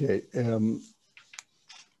 Okay,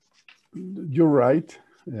 you're right.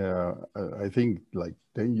 I think like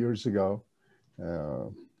 10 years ago,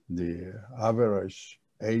 the average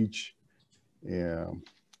age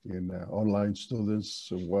in online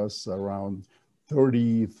students was around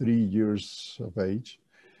 33 years of age.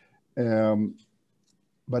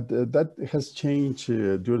 But that has changed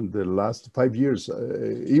during the last 5 years,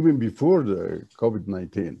 even before the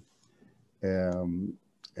COVID-19.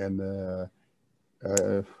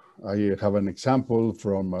 I have an example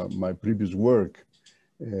from my previous work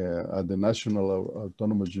at the National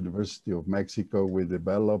Autonomous University of Mexico. We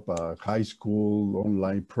developed a high school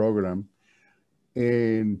online program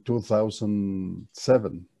in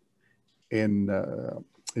 2007. And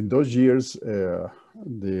in those years,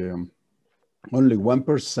 only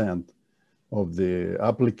 1% of the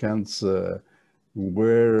applicants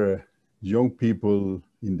were young people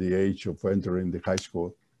in the age of entering the high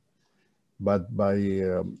school. But by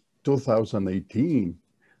 2018,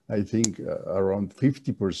 I think around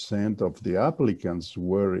 50% of the applicants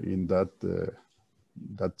were in that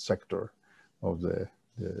sector of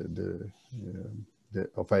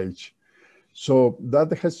of age. So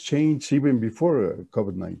that has changed even before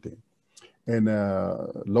COVID-19. And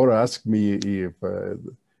Laura asked me if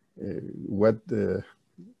what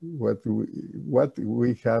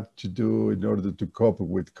we have to do in order to cope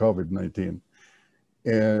with COVID-19.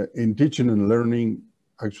 In teaching and learning,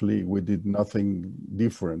 actually, we did nothing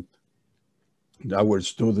different. Our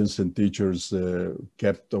students and teachers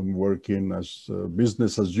kept on working as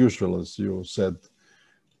business as usual, as you said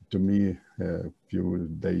to me a few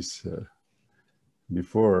days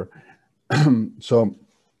before. So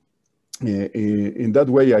in that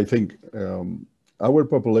way, I think our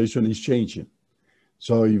population is changing.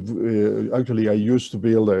 So if, actually, I used to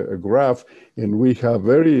build a graph, and we have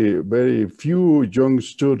very, very few young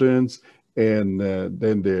students, and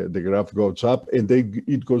then the graph goes up, and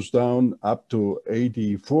it goes down up to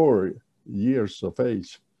 84 years of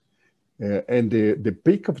age. And the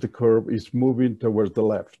peak of the curve is moving towards the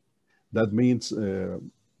left. That means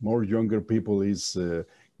more younger people is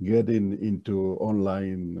getting into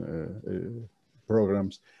online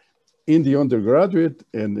programs in the undergraduate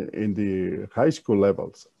and in the high school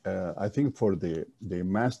levels. I think for the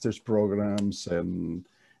master's programs and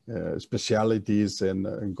specialities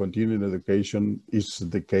and continuing education is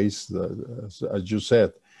the case, as you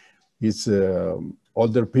said. It's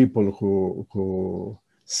older people who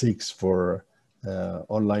seeks for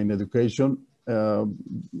online education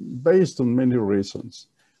based on many reasons.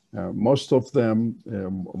 Most of them,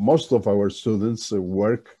 most of our students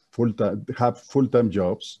work full-time, have full-time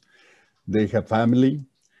jobs. They have family.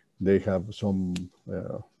 They have some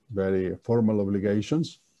very formal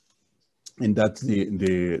obligations, and that's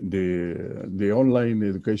the online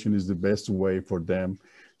education is the best way for them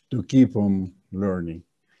to keep on learning.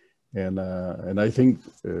 And I think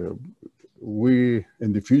we,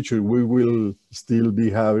 in the future, we will still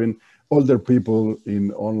be having older people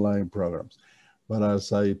in online programs. But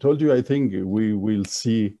as I told you, I think we will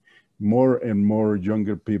see more and more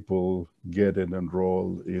younger people getting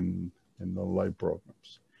enrolled in online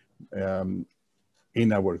programs.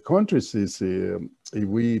 In our countries, if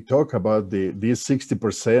we talk about these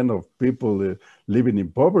 60% of people living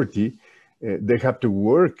in poverty, they have to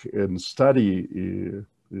work and study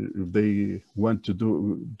if they want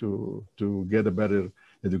to get a better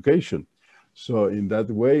education. So in that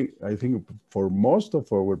way, I think for most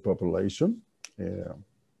of our population,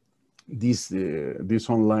 this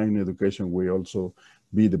online education will also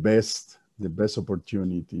be the best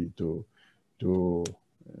opportunity to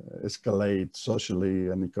escalate socially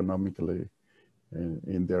and economically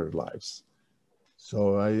in their lives.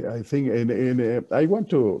 So I think, and I want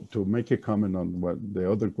to make a comment on what the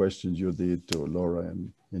other questions you did to Laura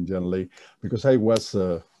and Jan Lee, because I was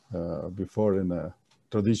before in a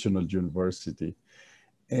traditional university,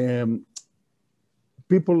 and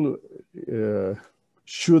people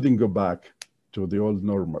shouldn't go back to the old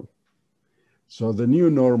normal. So the new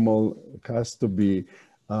normal has to be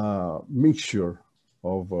a mixture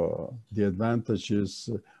of the advantages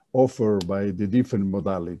offered by the different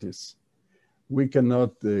modalities. We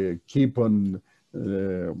cannot keep on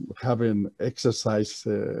having exercise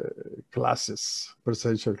classes,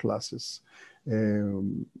 presential classes.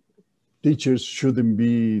 Teachers shouldn't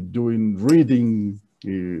be doing reading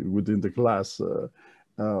within the class.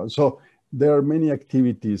 So there are many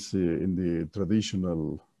activities in the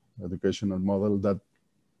traditional educational model that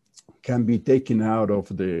can be taken out of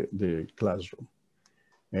the classroom.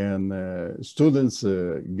 And students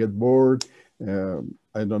get bored.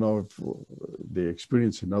 I don't know if the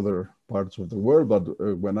experience in other parts of the world, but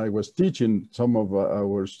when I was teaching, some of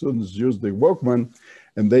our students use the Walkman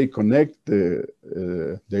and they connect the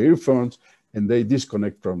earphones and they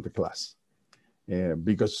disconnect from the class.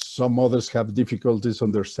 Because some others have difficulties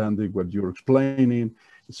understanding what you're explaining.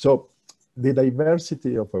 So the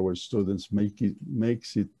diversity of our students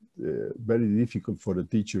makes it very difficult for the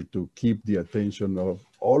teacher to keep the attention of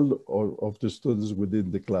all of the students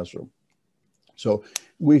within the classroom. So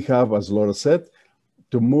we have, as Laura said,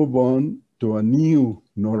 to move on to a new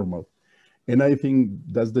normal. And I think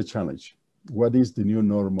that's the challenge. What is the new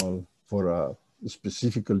normal for a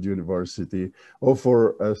specific university or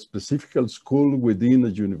for a specific school within a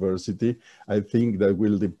university? I think that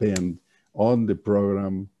will depend on the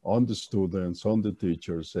program, on the students, on the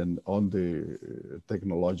teachers, and on the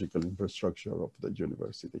technological infrastructure of the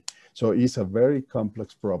university. So it's a very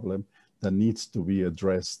complex problem that needs to be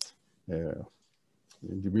addressed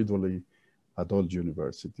individually at all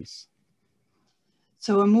universities.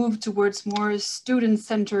 So a move towards more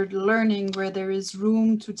student-centered learning where there is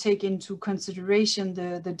room to take into consideration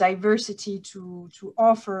the diversity to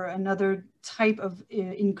offer another type of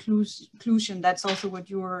inclusion. That's also what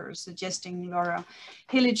you're suggesting, Laura.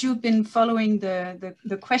 Hilit, you've been following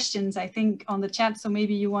the questions, I think, on the chat. So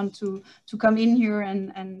maybe you want to come in here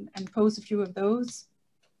and pose a few of those.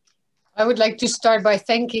 I would like to start by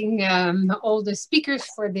thanking all the speakers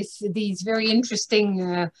for these very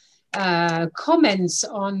interesting comments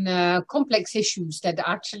on complex issues that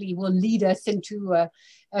actually will lead us into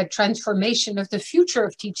a transformation of the future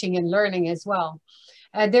of teaching and learning as well.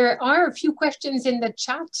 There are a few questions in the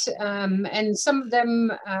chat, and some of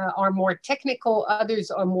them are more technical,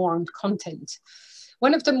 others are more on content.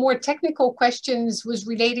 One of the more technical questions was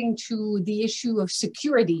relating to the issue of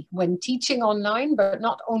security when teaching online, but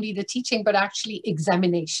not only the teaching, but actually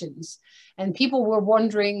examinations. And people were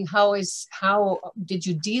wondering how did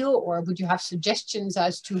you deal, or would you have suggestions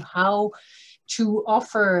as to how to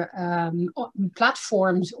offer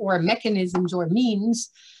platforms or mechanisms or means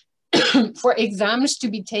for exams to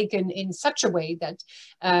be taken in such a way that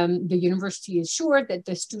the university is sure that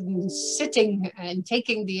the student sitting and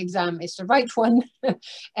taking the exam is the right one,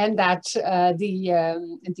 and that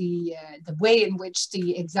the way in which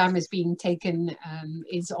the exam is being taken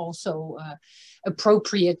is also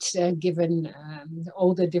appropriate given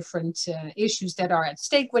all the different issues that are at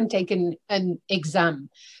stake when taking an exam.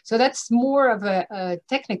 So that's more of a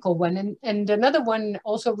technical one. And another one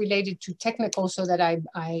also related to technical, so that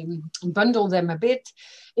I bundle them a bit,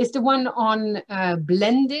 is the one on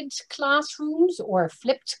blended classrooms or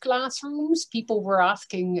flipped classrooms. People were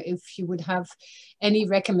asking if you would have any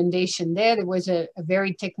recommendation there. There was a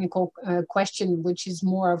very technical question, which is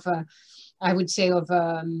more of a, I would say, of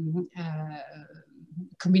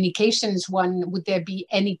communications one. Would there be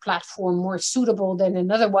any platform more suitable than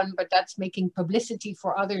another one? But that's making publicity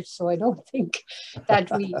for others, so I don't think that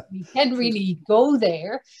we can really go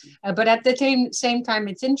there. But at the same time,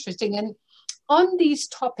 it's interesting. And on these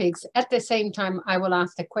topics, at the same time, I will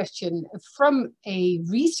ask the question from a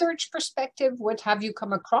research perspective: what have you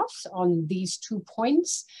come across on these 2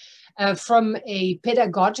 points? From a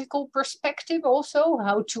pedagogical perspective also,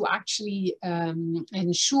 how to actually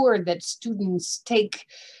ensure that students take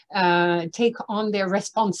on their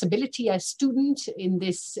responsibility as students in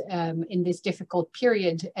this difficult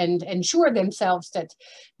period, and ensure themselves that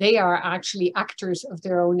they are actually actors of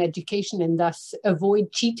their own education, and thus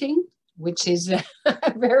avoid cheating, which is a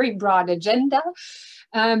very broad agenda.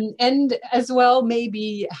 And as well,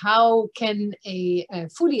 maybe how can a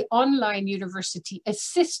fully online university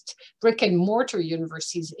assist brick and mortar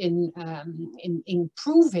universities in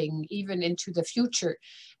improving, even into the future,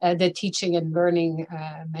 the teaching and learning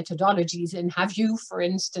methodologies? And have you, for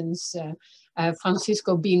instance,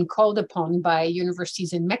 Francisco, been called upon by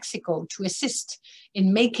universities in Mexico to assist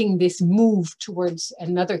in making this move towards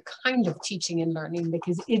another kind of teaching and learning?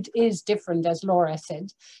 Because it is different, as Laura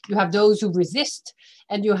said. You have those who resist,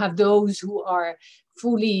 and you have those who are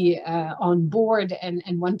fully on board and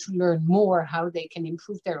want to learn more how they can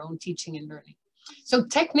improve their own teaching and learning. So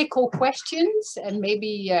technical questions, and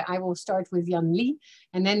maybe I will start with Yan Li,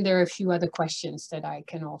 and then there are a few other questions that I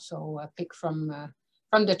can also pick from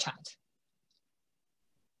the chat.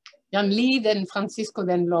 Yan Li, then Francisco,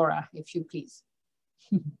 then Laura, if you please.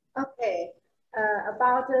 Okay,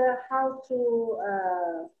 about how to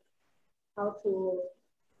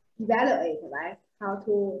evaluate, right? How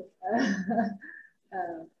to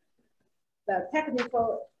the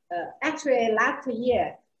technical. Actually, last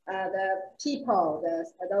year, the people,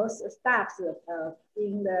 those staffs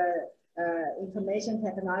in the Information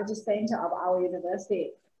Technology Center of our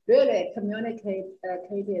university really communicated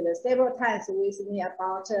several times with me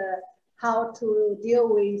about how to deal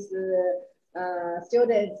with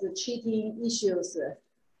students cheating issues.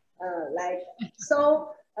 It's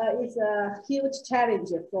a huge challenge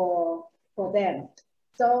for them.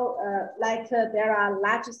 So there are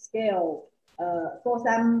large scale for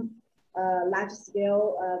some large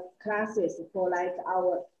scale classes for like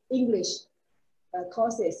our English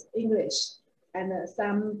courses, and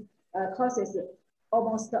some courses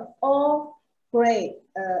almost all grade,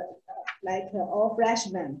 all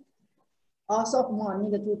freshmen, all sophomore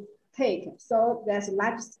need to take. So there's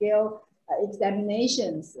large scale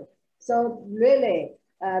examinations. So really,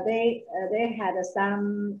 they had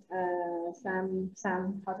some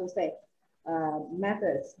how to say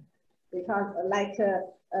methods, because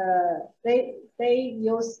they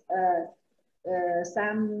use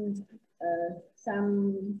some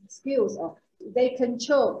skills of, they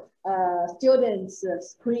control students'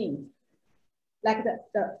 screen, like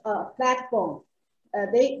the platform.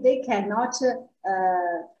 They cannot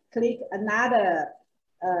click another,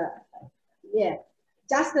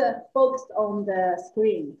 just focus on the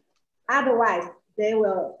screen. Otherwise, they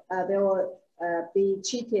will be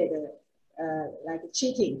cheated, like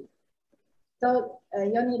cheating. So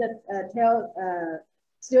you need to tell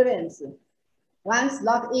students, once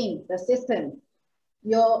logged in the system,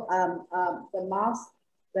 your the mouse,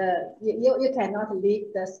 you cannot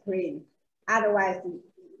leave the screen. Otherwise,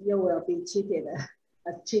 you will be cheated,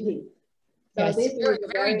 cheating. So yes, this is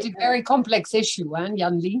a very complex issue,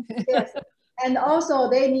 Yan Li. Yes, and also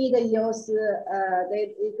they need to use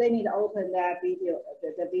they need to open their video,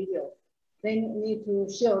 the video. They need to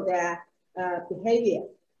show their behavior.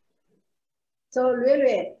 So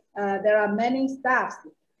really, there are many staffs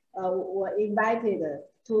were invited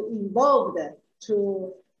to involved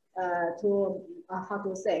to how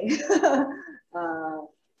to say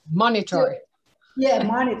monitor.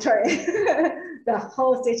 Monitor the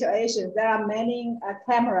whole situation. There are many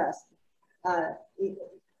cameras at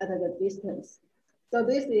the distance. So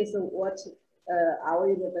this is what our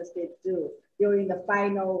university do during the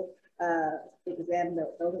final exam,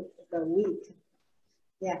 the week.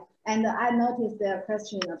 Yeah, and I noticed the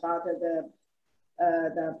question about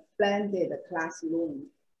the blended classroom.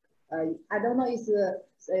 I don't know, it's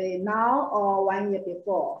now or 1 year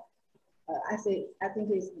before. I think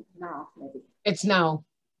it's now, maybe. It's now.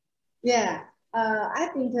 Yeah, I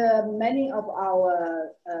think many of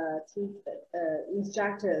our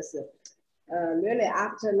instructors, really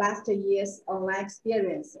after last year's online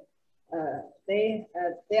experience, they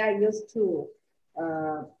are used to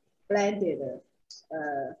blended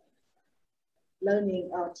learning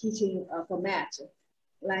or teaching format.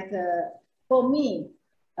 Like for me,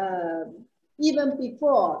 even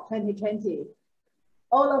before 2020,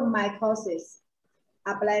 all of my courses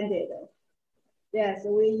are blended. Yes,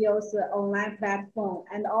 we use online platform,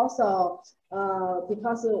 and also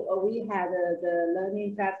because we had the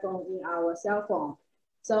learning platform in our cell phone,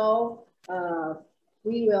 so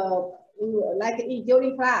we will like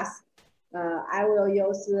during class, I will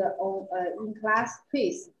use in class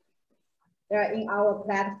quiz in our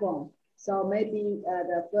platform. So maybe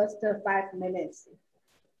the first 5 minutes,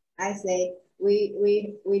 I say we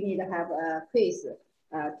need to have a quiz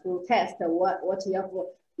to test what you have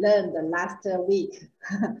learned the last week.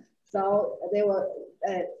 So they will,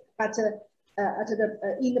 but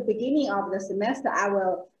in the beginning of the semester, I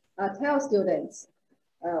will tell students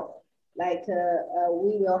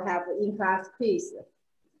we will have in-class quiz.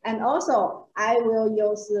 And also, I will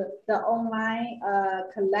use the online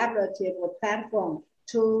collaborative platform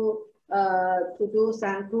to do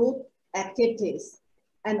some group activities.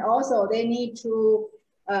 And also, they need to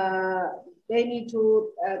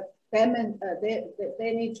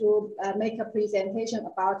make a presentation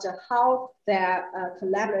about how their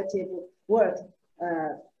collaborative work,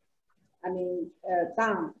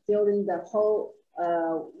 done during the whole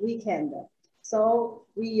weekend. So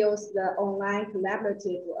we use the online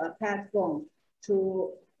collaborative platform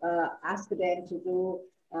to ask them to do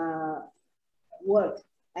work.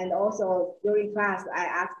 And also during class, I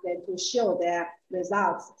ask them to show their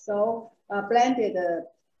results. So blended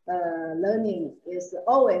learning is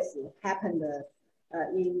always happened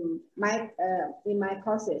in my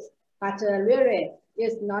courses, but really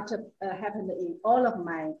it's not happened in all of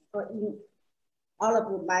my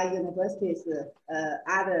universities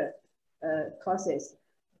other courses.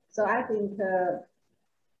 So I think the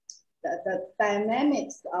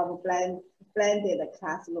dynamics of blended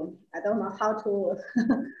classroom, I don't know how to.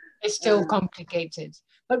 It's still complicated,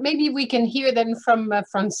 but maybe we can hear then from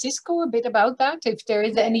Francisco a bit about that. If there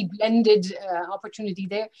is any blended opportunity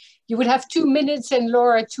there, you would have 2 minutes, and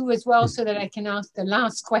Laura too as well, so that I can ask the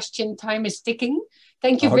last question. Time is ticking.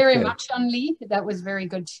 Thank you very much, Anli. That was very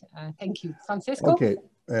good. Thank you, Francisco. Okay.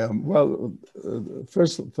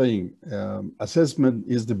 First thing, assessment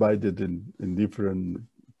is divided in different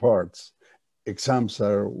parts. Exams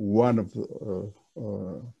are one of the,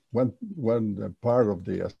 one part of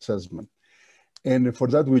the assessment. And for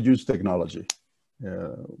that, we use technology.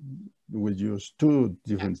 We use 2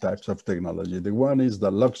 different types of technology. The one is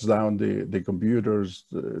that locks down the computers,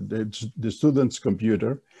 the student's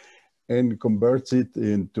computer, and converts it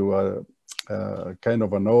into a kind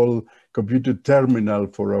of an old computer terminal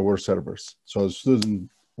for our servers. So a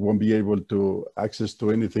student won't be able to access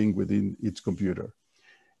to anything within its computer.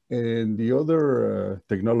 And the other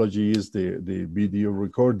technology is the video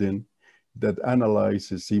recording that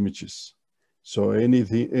analyzes images. So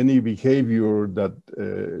any behavior that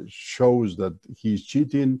shows that he's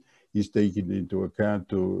cheating is taken into account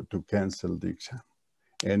to cancel the exam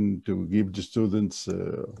and to give the students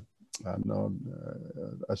a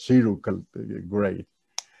 0 grade.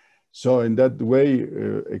 So in that way,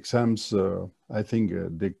 exams, I think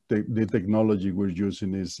the technology we're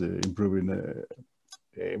using is improving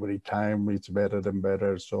every time. It's better and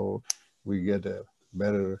better. So we get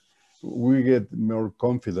more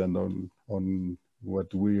confident on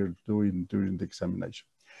what we are doing during the examination.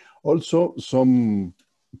 Also, some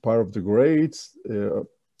part of the grades,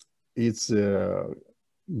 it's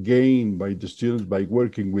gained by the students by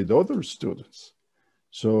working with other students.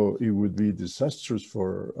 So it would be disastrous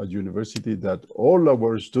for a university that all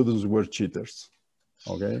our students were cheaters.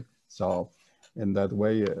 Okay, so in that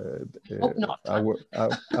way,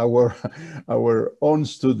 our own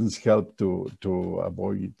students help to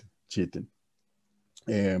avoid cheating.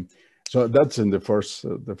 So that's in the first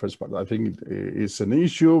part. I think it's an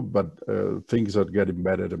issue, but things are getting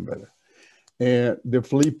better and better. The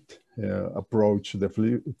flipped approach, the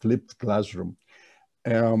flipped classroom.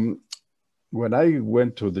 When I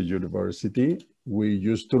went to the university, we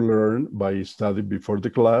used to learn by study before the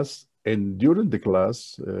class, and during the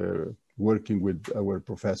class, working with our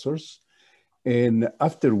professors. And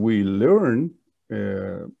after we learned,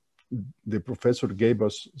 the professor gave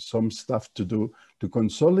us some stuff to do to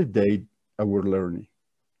consolidate our learning.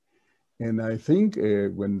 And I think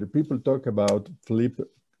when the people talk about flipped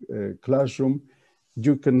classroom,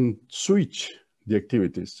 you can switch the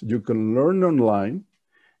activities. You can learn online,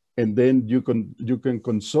 and then you can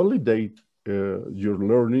consolidate your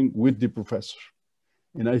learning with the professor.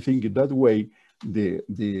 And I think in that way,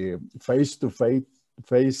 the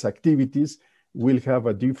face-to-face activities will have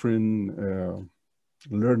a different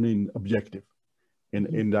learning objective. And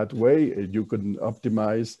in that way, you can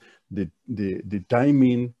optimize the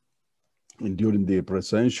timing and during the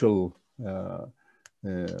presential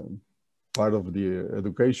part of the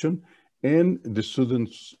education, and the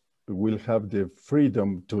students will have the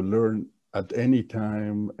freedom to learn at any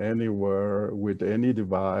time, anywhere, with any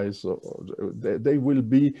device. They will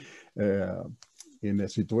be in a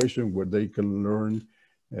situation where they can learn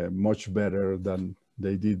much better than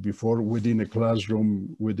they did before, within a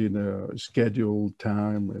classroom, within a scheduled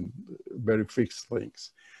time, and very fixed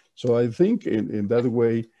things. So I think in that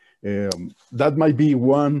way, that might be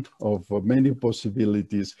one of many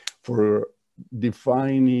possibilities for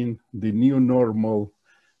defining the new normal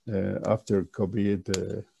after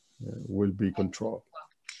COVID will be controlled.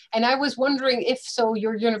 And I was wondering if so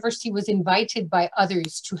your university was invited by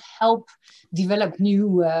others to help develop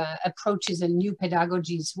new approaches and new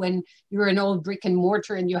pedagogies when you're an old brick and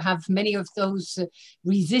mortar and you have many of those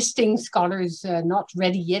resisting scholars not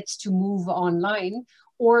ready yet to move online,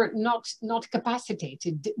 or not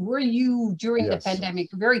capacitated. Were you during the pandemic,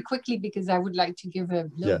 very quickly, because I would like to give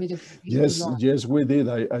a little bit of... Yes, we did.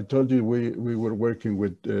 I told you we were working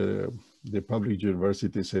with the public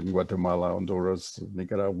universities in Guatemala, Honduras,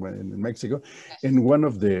 Nicaragua, and Mexico. And one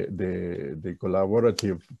of the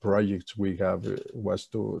collaborative projects we have was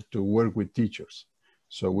to work with teachers.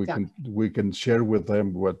 So we can share with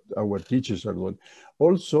them what our teachers are doing.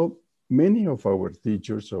 Also, many of our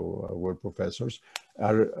teachers or our professors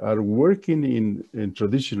are working in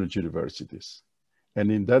traditional universities.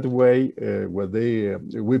 And in that way,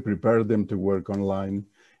 we prepare them to work online.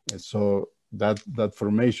 And so that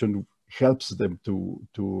formation helps them to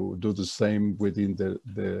do the same within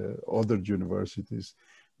the other universities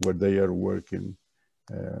where they are working.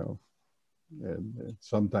 And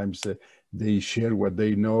sometimes they share what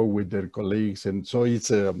they know with their colleagues. And so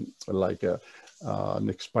it's like an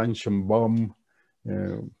expansion bomb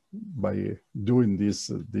by doing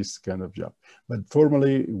this kind of job. But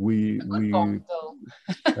formally, bomb,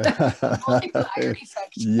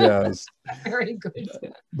 yes, very good.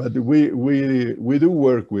 But we do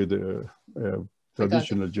work with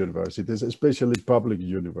traditional universities, especially public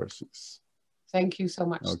universities. Thank you so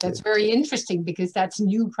much. Okay. That's very interesting because that's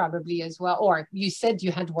new probably as well. Or you said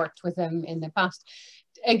you had worked with them in the past.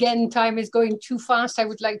 Again, time is going too fast. I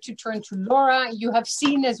would like to turn to Laura. You have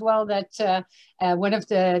seen as well that one of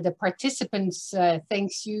the participants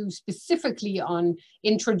thanks you specifically on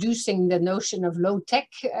introducing the notion of low-tech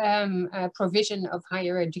provision of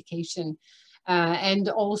higher education. And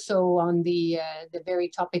also on the very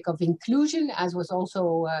topic of inclusion, as was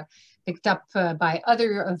also picked up by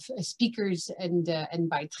other speakers and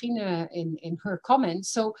by Trine in her comments.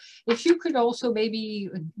 So if you could also maybe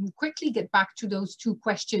quickly get back to those two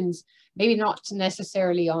questions, maybe not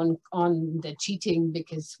necessarily on the cheating,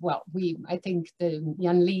 because, well, I think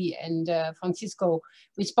Yan Li and Francisco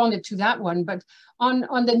responded to that one, but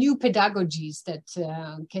on the new pedagogies that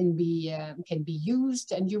can be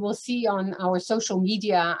used. And you will see on our social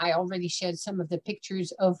media, I already shared some of the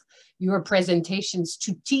pictures of your presentations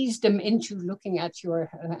to tease them into looking at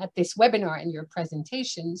this webinar and your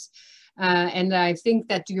presentations. And I think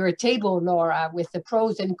that your table, Laura, with the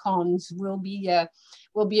pros and cons will be a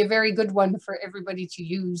very good one for everybody to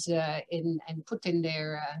use and put in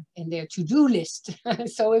their to-do list.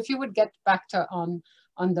 So if you would get back to on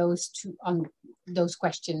those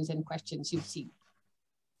questions you've seen.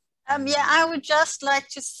 Yeah, I would just like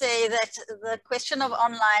to say that the question of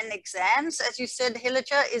online exams, as you said,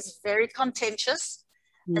 Hilja, is very contentious.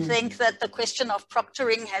 I think that the question of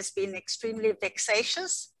proctoring has been extremely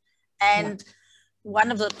vexatious. And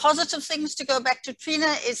one of the positive things, to go back to Trine,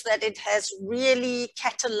 is that it has really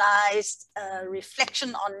catalyzed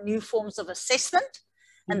reflection on new forms of assessment.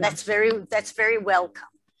 And that's very welcome.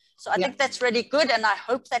 So I think that's really good. And I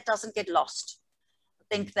hope that doesn't get lost.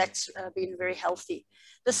 I think that's been very healthy.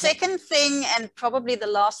 The second thing, and probably the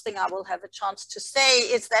last thing I will have a chance to say,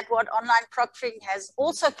 is that what online proctoring has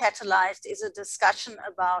also catalyzed is a discussion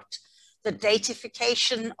about the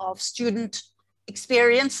datification of student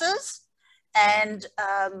experiences. And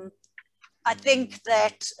I think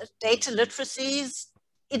that data literacies,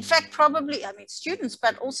 in fact, probably, I mean, students,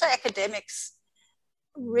 but also academics,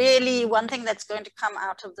 really one thing that's going to come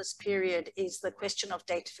out of this period is the question of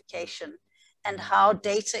datafication and how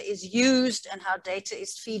data is used and how data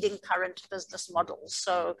is feeding current business models.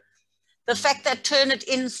 So the fact that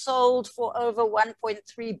Turnitin sold for over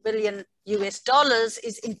 1.3 billion US dollars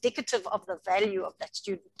is indicative of the value of that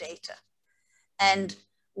student data. And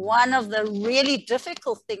one of the really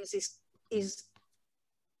difficult things is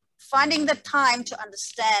finding the time to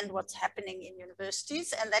understand what's happening in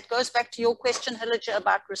universities. And that goes back to your question, Hilija,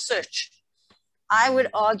 about research. I would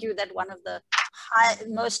argue that one of the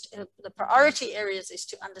the priority areas is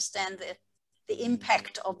to understand the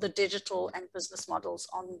impact of the digital and business models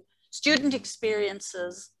on student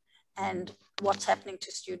experiences and what's happening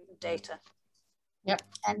to student data. Yep.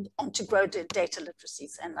 And to grow data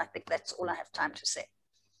literacies. And I think that's all I have time to say.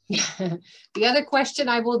 The other question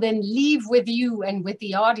I will then leave with you and with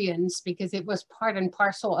the audience, because it was part and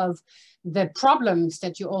parcel of the problems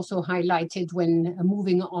that you also highlighted when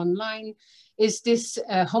moving online, is this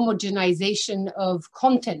homogenization of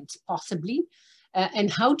content, possibly,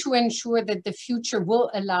 and how to ensure that the future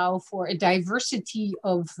will allow for a diversity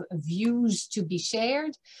of views to be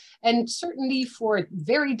shared, and certainly for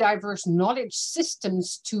very diverse knowledge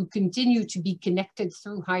systems to continue to be connected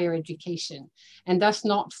through higher education, and thus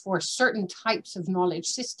not for certain types of knowledge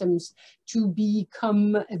systems to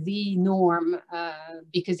become the norm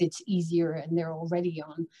because it's easier and they're already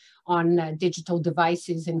on digital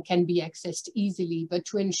devices and can be accessed easily, but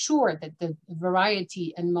to ensure that the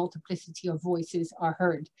variety and multiplicity of voices are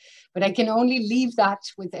heard. But I can only leave that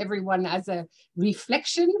with everyone as a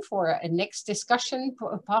reflection for a next discussion,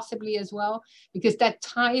 possibly as well, because that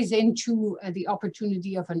ties into the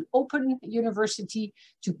opportunity of an open university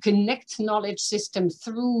to connect knowledge systems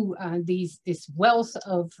through this wealth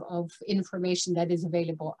of information that is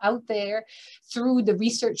available out there, through the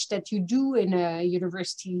research that you do in a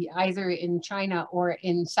university, either in China or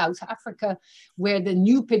in South Africa, where the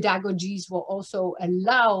new pedagogies will also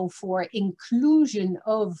allow for inclusion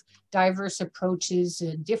of diverse approaches,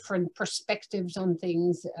 different perspectives on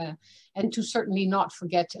things, and to certainly not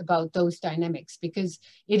forget about those dynamics, because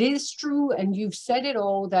it is true, and you've said it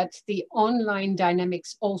all, that the online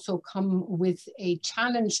dynamics also come with a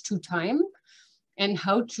challenge to time, and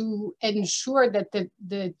how to ensure that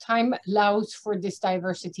the time allows for this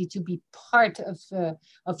diversity to be part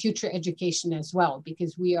of future education as well,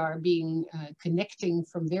 because we are being connecting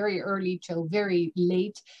from very early till very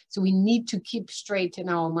late. So we need to keep straight in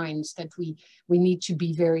our minds that we need to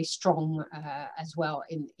be very strong as well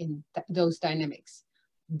in those dynamics.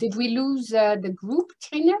 Did we lose the group,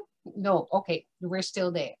 Trine? No, okay, we're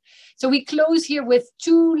still there. So we close here with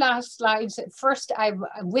two last slides. First,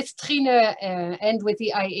 with Trine and with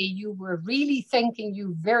the IAU, we're really thanking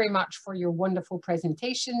you very much for your wonderful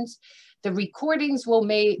presentations. The recordings will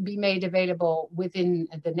be made available within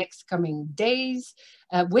the next coming days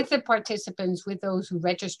with the participants, with those who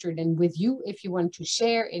registered, and with you if you want to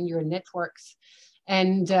share in your networks.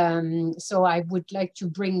 And so I would like to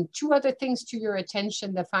bring two other things to your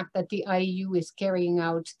attention. The fact that the IAU is carrying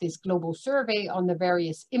out this global survey on the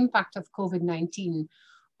various impact of COVID-19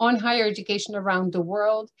 on higher education around the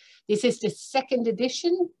world. This is the second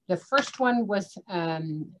edition. The first one was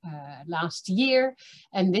last year,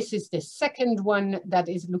 and this is the second one that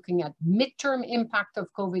is looking at midterm impact of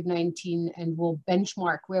COVID-19 and will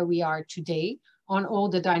benchmark where we are today on all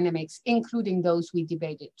the dynamics, including those we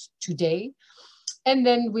debated today. And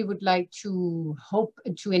then we would like to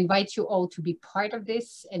invite you all to be part of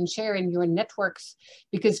this and share in your networks,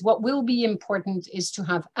 because what will be important is to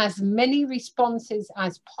have as many responses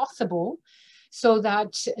as possible, so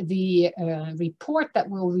that the report that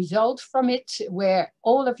will result from it, where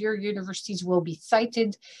all of your universities will be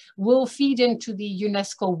cited, will feed into the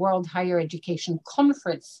UNESCO World Higher Education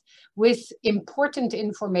Conference with important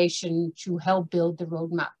information to help build the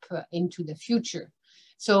roadmap into the future.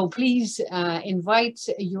 So please invite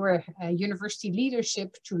your university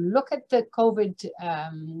leadership to look at the COVID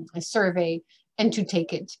survey and to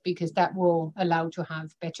take it, because that will allow to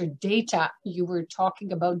have better data. You were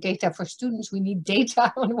talking about data for students. We need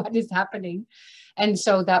data on what is happening. And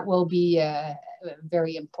so that will be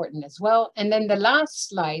very important as well. And then the last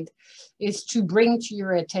slide is to bring to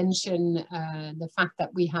your attention the fact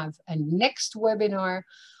that we have a next webinar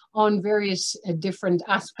on various different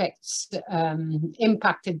aspects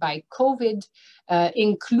impacted by COVID,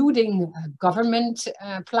 including government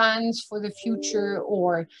plans for the future,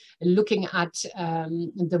 or looking at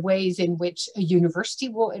the ways in which a university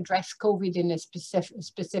will address COVID in a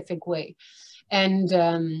specific way. And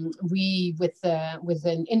we, with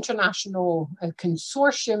an international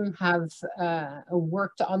consortium, have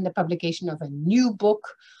worked on the publication of a new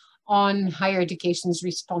book on higher education's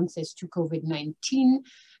responses to COVID-19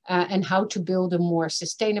 and how to build a more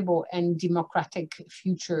sustainable and democratic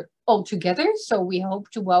future altogether. So we hope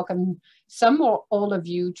to welcome some or all of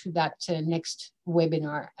you to that next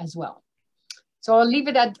webinar as well. So I'll leave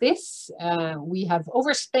it at this. We have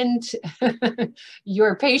overspent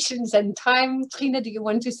your patience and time. Trine, do you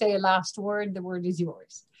want to say a last word? The word is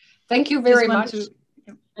yours. Thank you very much.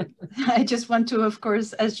 I just want to, of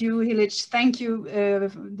course, as you, Hilic, thank you,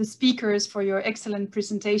 the speakers, for your excellent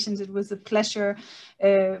presentations. It was a pleasure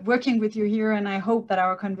working with you here, and I hope that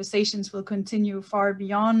our conversations will continue far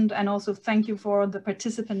beyond. And also thank you for the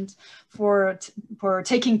participants for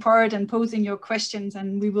taking part and posing your questions.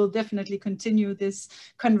 And we will definitely continue this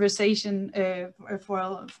conversation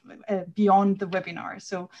beyond the webinar.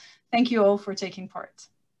 So thank you all for taking part.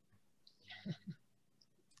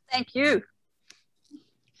 Thank you.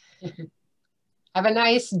 Have a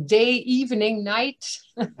nice day, evening, night.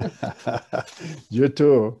 You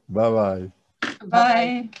too. Bye-bye. Bye.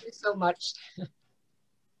 Thank you so much.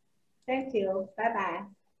 Thank you.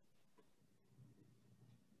 Bye-bye.